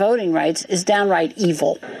about voting rights is downright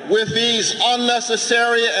evil. With these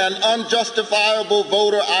unnecessary and unjustifiable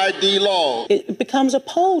voter ID laws, it becomes a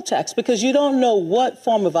poll tax because you don't know what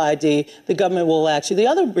form of ID the government will actually. The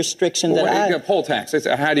other restriction a poll tax.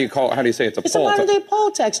 How do you say it's a poll tax? It's a modern-day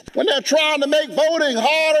poll tax. When they're trying to make voting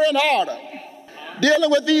harder and harder,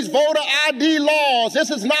 dealing with these voter ID laws.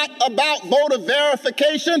 This is not about voter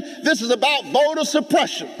verification. This is about voter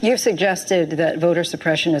suppression. You suggested that voter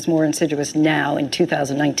suppression is more insidious now in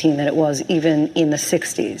 2019 than it was even in the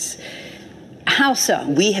 60s. How so?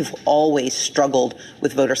 We have always struggled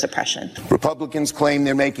with voter suppression. Republicans claim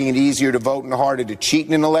they're making it easier to vote and harder to cheat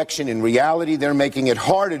in an election. In reality, they're making it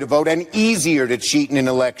harder to vote and easier to cheat in an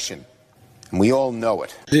election. And we all know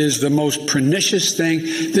it. It is the most pernicious thing.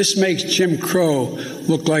 This makes Jim Crow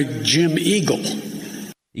look like Jim Eagle.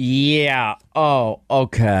 Yeah. Oh,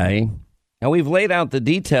 okay. Now, we've laid out the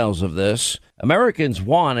details of this. Americans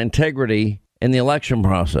want integrity in the election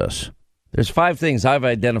process. There's 5 things I've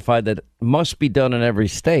identified that must be done in every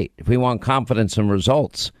state if we want confidence in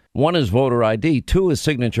results. 1 is voter ID. 2 is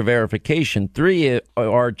signature verification. 3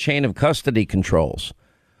 are chain of custody controls.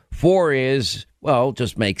 4 is, well,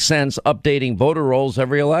 just makes sense, updating voter rolls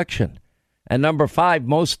every election. And number 5,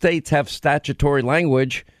 most states have statutory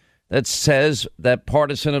language that says that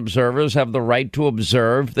partisan observers have the right to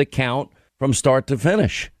observe the count from start to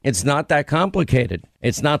finish. It's not that complicated.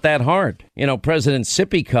 It's not that hard. You know, President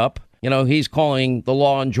Sippy Cup, he's calling the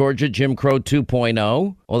law in Georgia Jim Crow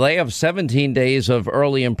 2.0. Well, they have 17 days of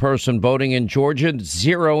early in-person voting in Georgia,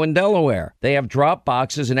 0 in Delaware. They have drop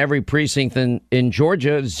boxes in every precinct in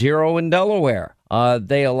Georgia, 0 in Delaware.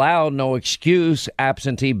 They allow no excuse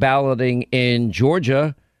absentee balloting in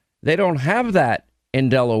Georgia. They don't have that in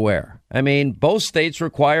Delaware. I mean, both states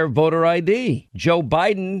require voter ID. Joe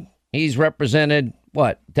Biden, he's represented,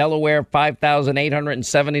 Delaware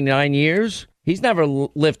 5,879 years? He's never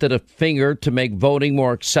lifted a finger to make voting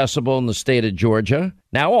more accessible in the state of Georgia.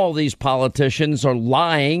 Now all these politicians are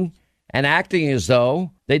lying and acting as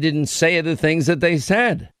though they didn't say the things that they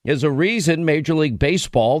said. There's a reason Major League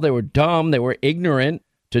Baseball, they were dumb, they were ignorant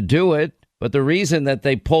to do it. But the reason that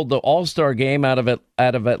they pulled the All-Star game out of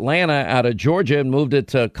Atlanta, out of Georgia, and moved it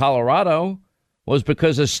to Colorado was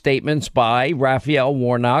because of statements by Raphael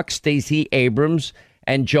Warnock, Stacey Abrams,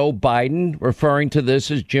 and Joe Biden referring to this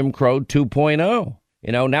as Jim Crow 2.0.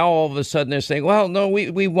 Now all of a sudden they're saying, well, no,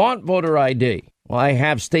 we want voter ID. Well, I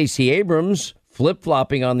have Stacey Abrams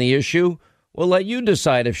flip-flopping on the issue. We'll let you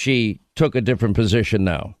decide if she took a different position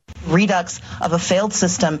now. Redux of a failed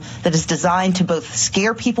system that is designed to both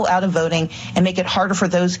scare people out of voting and make it harder for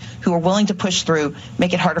those who are willing to push through,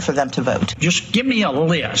 make it harder for them to vote. Just give me a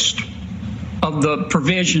list of the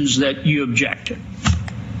provisions that you object to.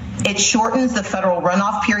 It shortens the federal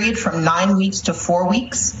runoff period from 9 weeks to 4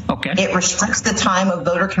 weeks. Okay. It restricts the time a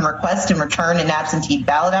voter can request and return an absentee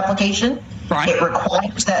ballot application. Right. It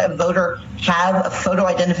requires that a voter have a photo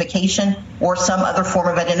identification or some other form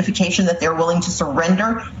of identification that they're willing to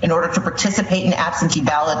surrender in order to participate in the absentee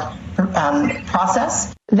ballot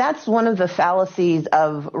process. That's one of the fallacies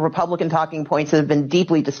of Republican talking points that have been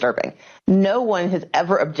deeply disturbing. No one has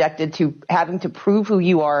ever objected to having to prove who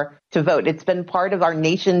you are to vote. It's been part of our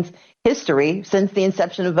nation's history since the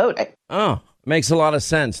inception of voting. Oh, makes a lot of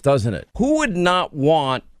sense, doesn't it? Who would not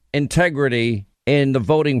want integrity in the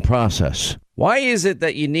voting process? Why is it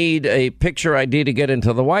that you need a picture ID to get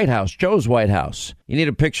into the White House, Joe's White House? You need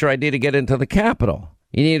a picture ID to get into the Capitol.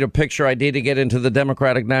 You need a picture ID to get into the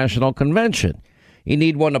Democratic National Convention. You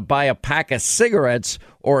need one to buy a pack of cigarettes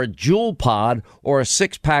or a Juul pod or a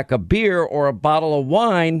 6-pack of beer or a bottle of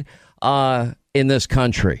wine in this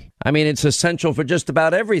country. I mean, it's essential for just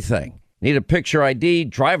about everything. You need a picture ID,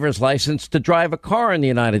 driver's license to drive a car in the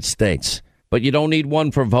United States. But you don't need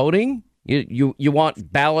one for voting? You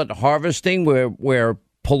want ballot harvesting where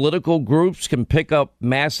political groups can pick up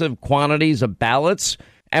massive quantities of ballots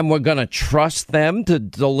and we're going to trust them to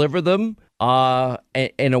deliver them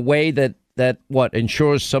in a way that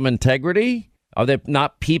ensures some integrity? Are there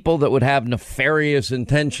not people that would have nefarious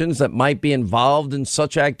intentions that might be involved in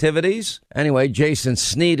such activities? Anyway, Jason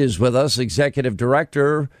Sneed is with us, Executive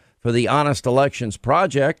Director for the Honest Elections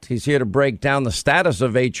Project. He's here to break down the status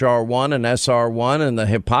of H.R. 1 and S.R. 1 and the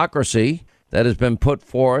hypocrisy that has been put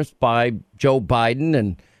forth by Joe Biden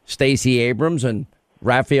and Stacey Abrams and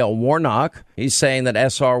Raphael Warnock. He's saying that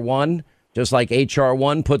S.R. 1, just like H.R.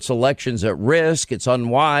 1, puts elections at risk. It's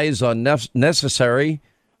unwise, unnecessary.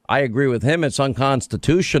 I agree with him. It's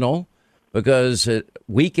unconstitutional because it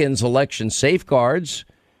weakens election safeguards.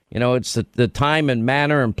 It's the time and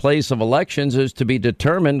manner and place of elections is to be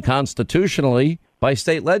determined constitutionally by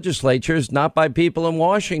state legislatures, not by people in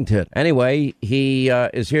Washington. Anyway, he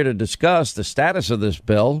is here to discuss the status of this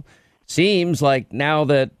bill. Seems like now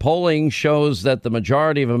that polling shows that the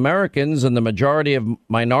majority of Americans and the majority of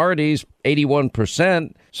minorities,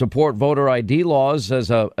 81%, support voter ID laws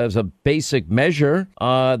as a basic measure,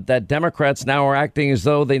 that Democrats now are acting as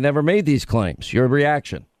though they never made these claims. Your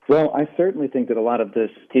reaction? Well, I certainly think that a lot of this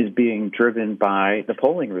is being driven by the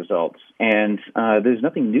polling results. And there's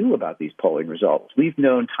nothing new about these polling results. We've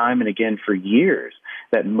known time and again for years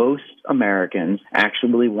that most Americans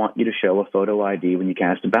actually want you to show a photo ID when you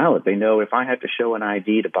cast a ballot. They know if I have to show an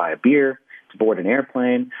ID to buy a beer, to board an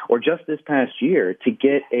airplane, or just this past year to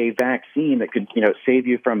get a vaccine that could, save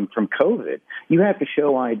you from COVID. You have to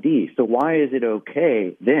show ID. So why is it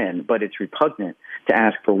okay then, but it's repugnant to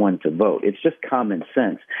ask for one to vote? It's just common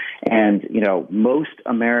sense. And, most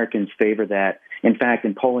Americans favor that. In fact,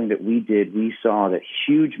 in polling that we did, we saw that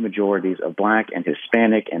huge majorities of Black and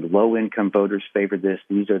Hispanic and low-income voters favored this.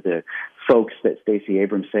 These are the folks that Stacey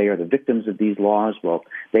Abrams say are the victims of these laws. Well,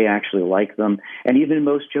 they actually like them. And even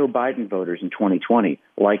most Joe Biden voters in 2020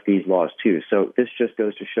 like these laws, too. So this just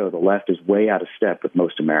goes to show the left is way out of step with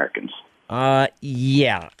most Americans.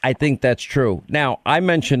 Yeah, I think that's true. Now, I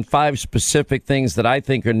mentioned 5 specific things that I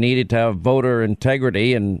think are needed to have voter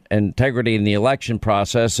integrity and integrity in the election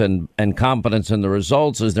process and confidence in the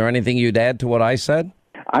results. Is there anything you'd add to what I said?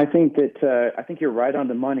 I think you're right on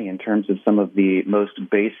the money in terms of some of the most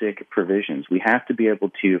basic provisions. We have to be able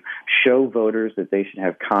to show voters that they should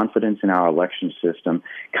have confidence in our election system,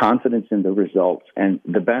 confidence in the results, and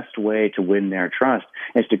the best way to win their trust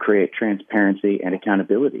is to create transparency and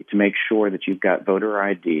accountability, to make sure that you've got voter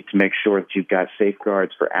ID, to make sure that you've got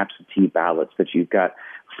safeguards for absentee ballots, that you've got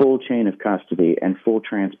full chain of custody and full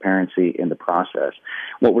transparency in the process.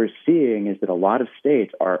 What we're seeing is that a lot of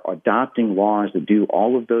states are adopting laws that do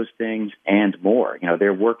all of those things and more.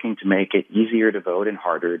 They're working to make it easier to vote and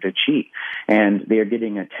harder to cheat. And they're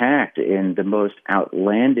getting attacked in the most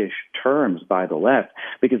outlandish terms by the left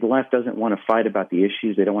because the left doesn't want to fight about the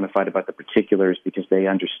issues. They don't want to fight about the particulars because they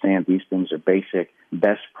understand these things are basic,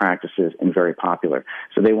 best practices, and very popular.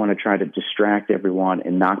 So they want to try to distract everyone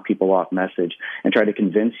and knock people off message and try to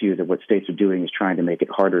convince you that what states are doing is trying to make it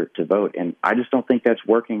harder to vote. And I just don't think that's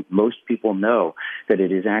working. Most people know that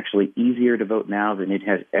it is actually easier to vote now than it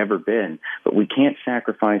has ever been. But we can't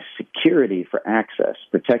sacrifice security for access.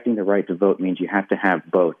 Protecting the right to vote means you have to have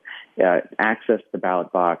both access to the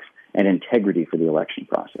ballot box and integrity for the election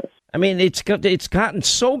process. I mean, it's gotten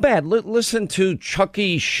so bad. Listen to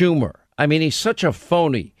Chucky Schumer. I mean, he's such a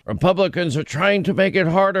phony. Republicans are trying to make it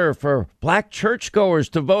harder for Black churchgoers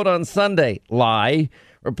to vote on Sunday. Lie.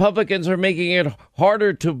 Republicans are making it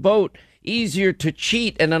harder to vote, easier to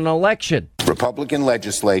cheat in an election. Republican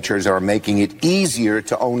legislatures are making it easier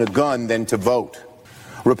to own a gun than to vote.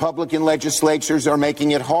 Republican legislatures are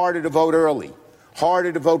making it harder to vote early,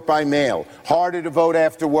 harder to vote by mail, harder to vote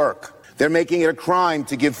after work. They're making it a crime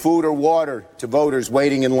to give food or water to voters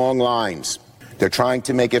waiting in long lines. They're trying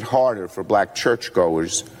to make it harder for Black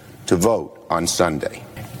churchgoers to vote on Sunday.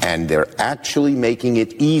 And they're actually making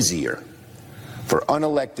it easier for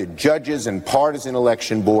unelected judges and partisan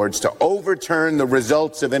election boards to overturn the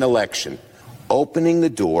results of an election, opening the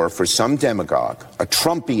door for some demagogue, a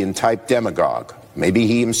Trumpian-type demagogue, maybe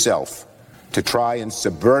he himself, to try and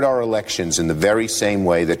subvert our elections in the very same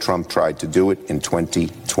way that Trump tried to do it in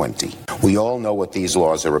 2020. We all know what these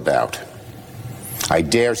laws are about. I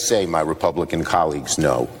dare say my Republican colleagues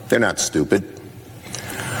know. They're not stupid.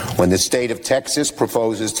 When the state of Texas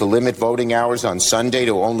proposes to limit voting hours on Sunday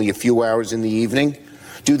to only a few hours in the evening,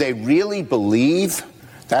 do they really believe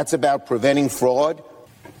that's about preventing fraud?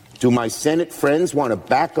 Do my Senate friends want to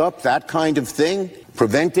back up that kind of thing?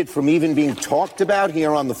 Prevent it from even being talked about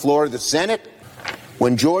here on the floor of the Senate?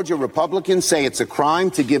 When Georgia Republicans say it's a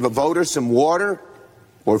crime to give a voter some water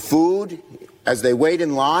or food as they wait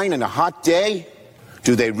in line on a hot day,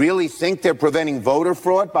 do they really think they're preventing voter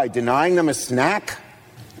fraud by denying them a snack?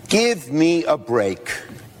 Give me a break.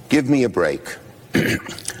 Give me a break.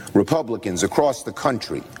 Republicans across the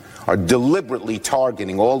country are deliberately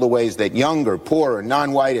targeting all the ways that younger, poorer,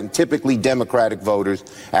 non-white, and typically Democratic voters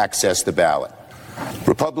access the ballot.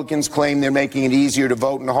 Republicans claim they're making it easier to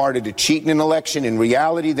vote and harder to cheat in an election. In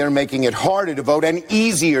reality, they're making it harder to vote and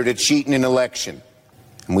easier to cheat in an election.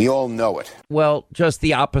 And we all know it. Well, just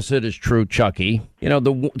the opposite is true, Chucky. You know,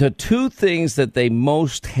 the two things that they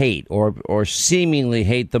most hate or seemingly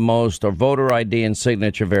hate the most are voter ID and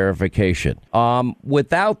signature verification.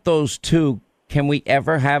 Without those two, can we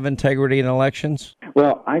ever have integrity in elections?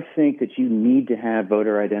 Well, I think that you need to have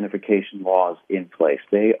voter identification laws in place.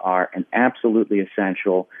 They are an absolutely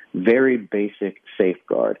essential, very basic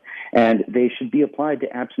safeguard. And they should be applied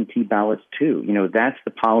to absentee ballots, too. You know, that's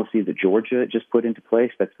the policy that Georgia just put into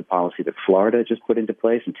place. That's the policy that Florida just put into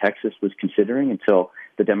place and Texas was considering until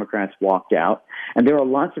the Democrats walked out. And there are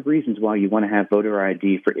lots of reasons why you want to have voter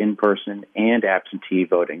ID for in-person and absentee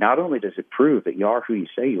voting. Not only does it prove that you are who you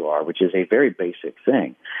say you are, which is a very basic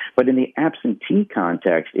thing, but in the absentee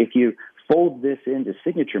context, if you fold this into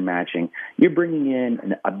signature matching, you're bringing in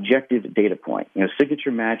an objective data point. You know,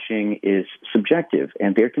 signature matching is subjective,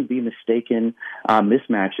 and there can be mistaken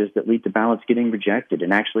mismatches that lead to ballots getting rejected.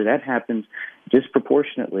 And actually, that happens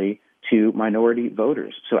disproportionately to minority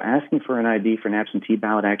voters. So asking for an ID for an absentee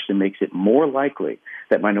ballot actually makes it more likely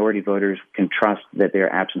that minority voters can trust that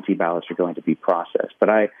their absentee ballots are going to be processed. But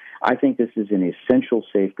I think this is an essential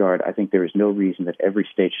safeguard. I think there is no reason that every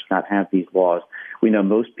state should not have these laws. We know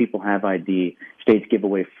most people have ID. States give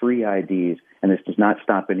away free IDs, and this does not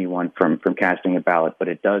stop anyone from casting a ballot, but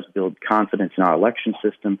it does build confidence in our election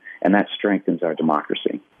system, and that strengthens our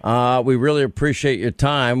democracy. We really appreciate your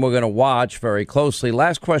time. We're going to watch very closely.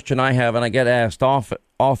 Last question I have, and I get asked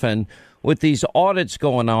often, with these audits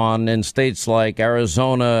going on in states like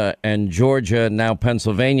Arizona and Georgia, now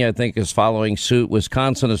Pennsylvania, I think, is following suit.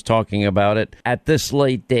 Wisconsin is talking about it. At this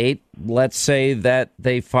late date, let's say that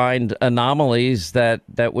they find anomalies that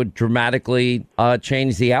would dramatically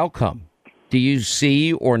change the outcome. Do you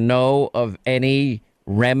see or know of any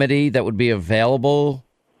remedy that would be available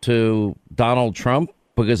to Donald Trump?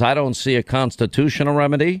 Because I don't see a constitutional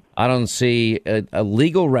remedy. I don't see a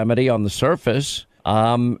legal remedy on the surface.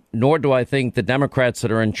 Nor do I think the Democrats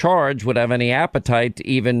that are in charge would have any appetite to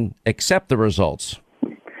even accept the results.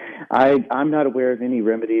 I'm not aware of any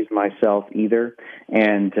remedies myself either.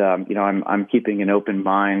 And, I'm keeping an open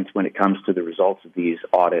mind when it comes to the results of these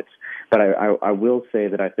audits. But I will say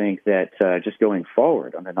that I think that just going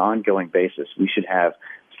forward on an ongoing basis, we should have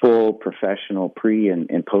full professional pre-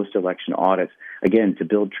 and post-election audits, again, to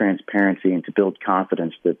build transparency and to build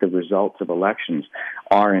confidence that the results of elections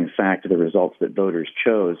are, in fact, the results that voters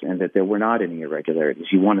chose and that there were not any irregularities.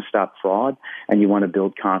 You want to stop fraud, and you want to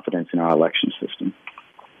build confidence in our election system.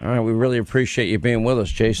 All right, we really appreciate you being with us.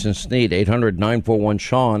 Jason Sneed,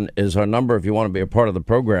 800-941-SEAN is our number if you want to be a part of the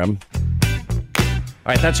program. All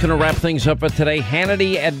right, that's going to wrap things up for today.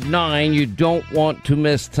 Hannity at 9. You don't want to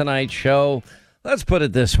miss tonight's show. Let's put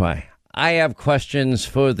it this way. I have questions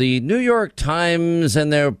for the New York Times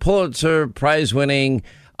and their Pulitzer Prize-winning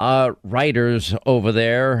writers over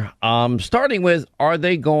there, starting with, are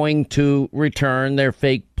they going to return their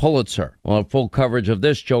fake Pulitzer? Well, full coverage of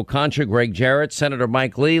this, Joe Concha, Greg Jarrett, Senator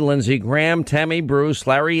Mike Lee, Lindsey Graham, Tammy Bruce,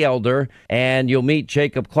 Larry Elder, and you'll meet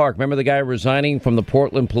Jacob Clark. Remember the guy resigning from the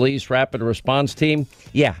Portland Police Rapid Response Team?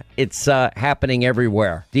 Yeah, it's happening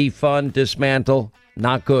everywhere. Defund, dismantle,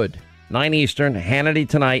 not good. 9 Eastern, Hannity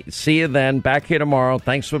tonight. See you then. Back here tomorrow.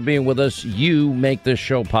 Thanks for being with us. You make this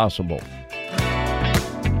show possible.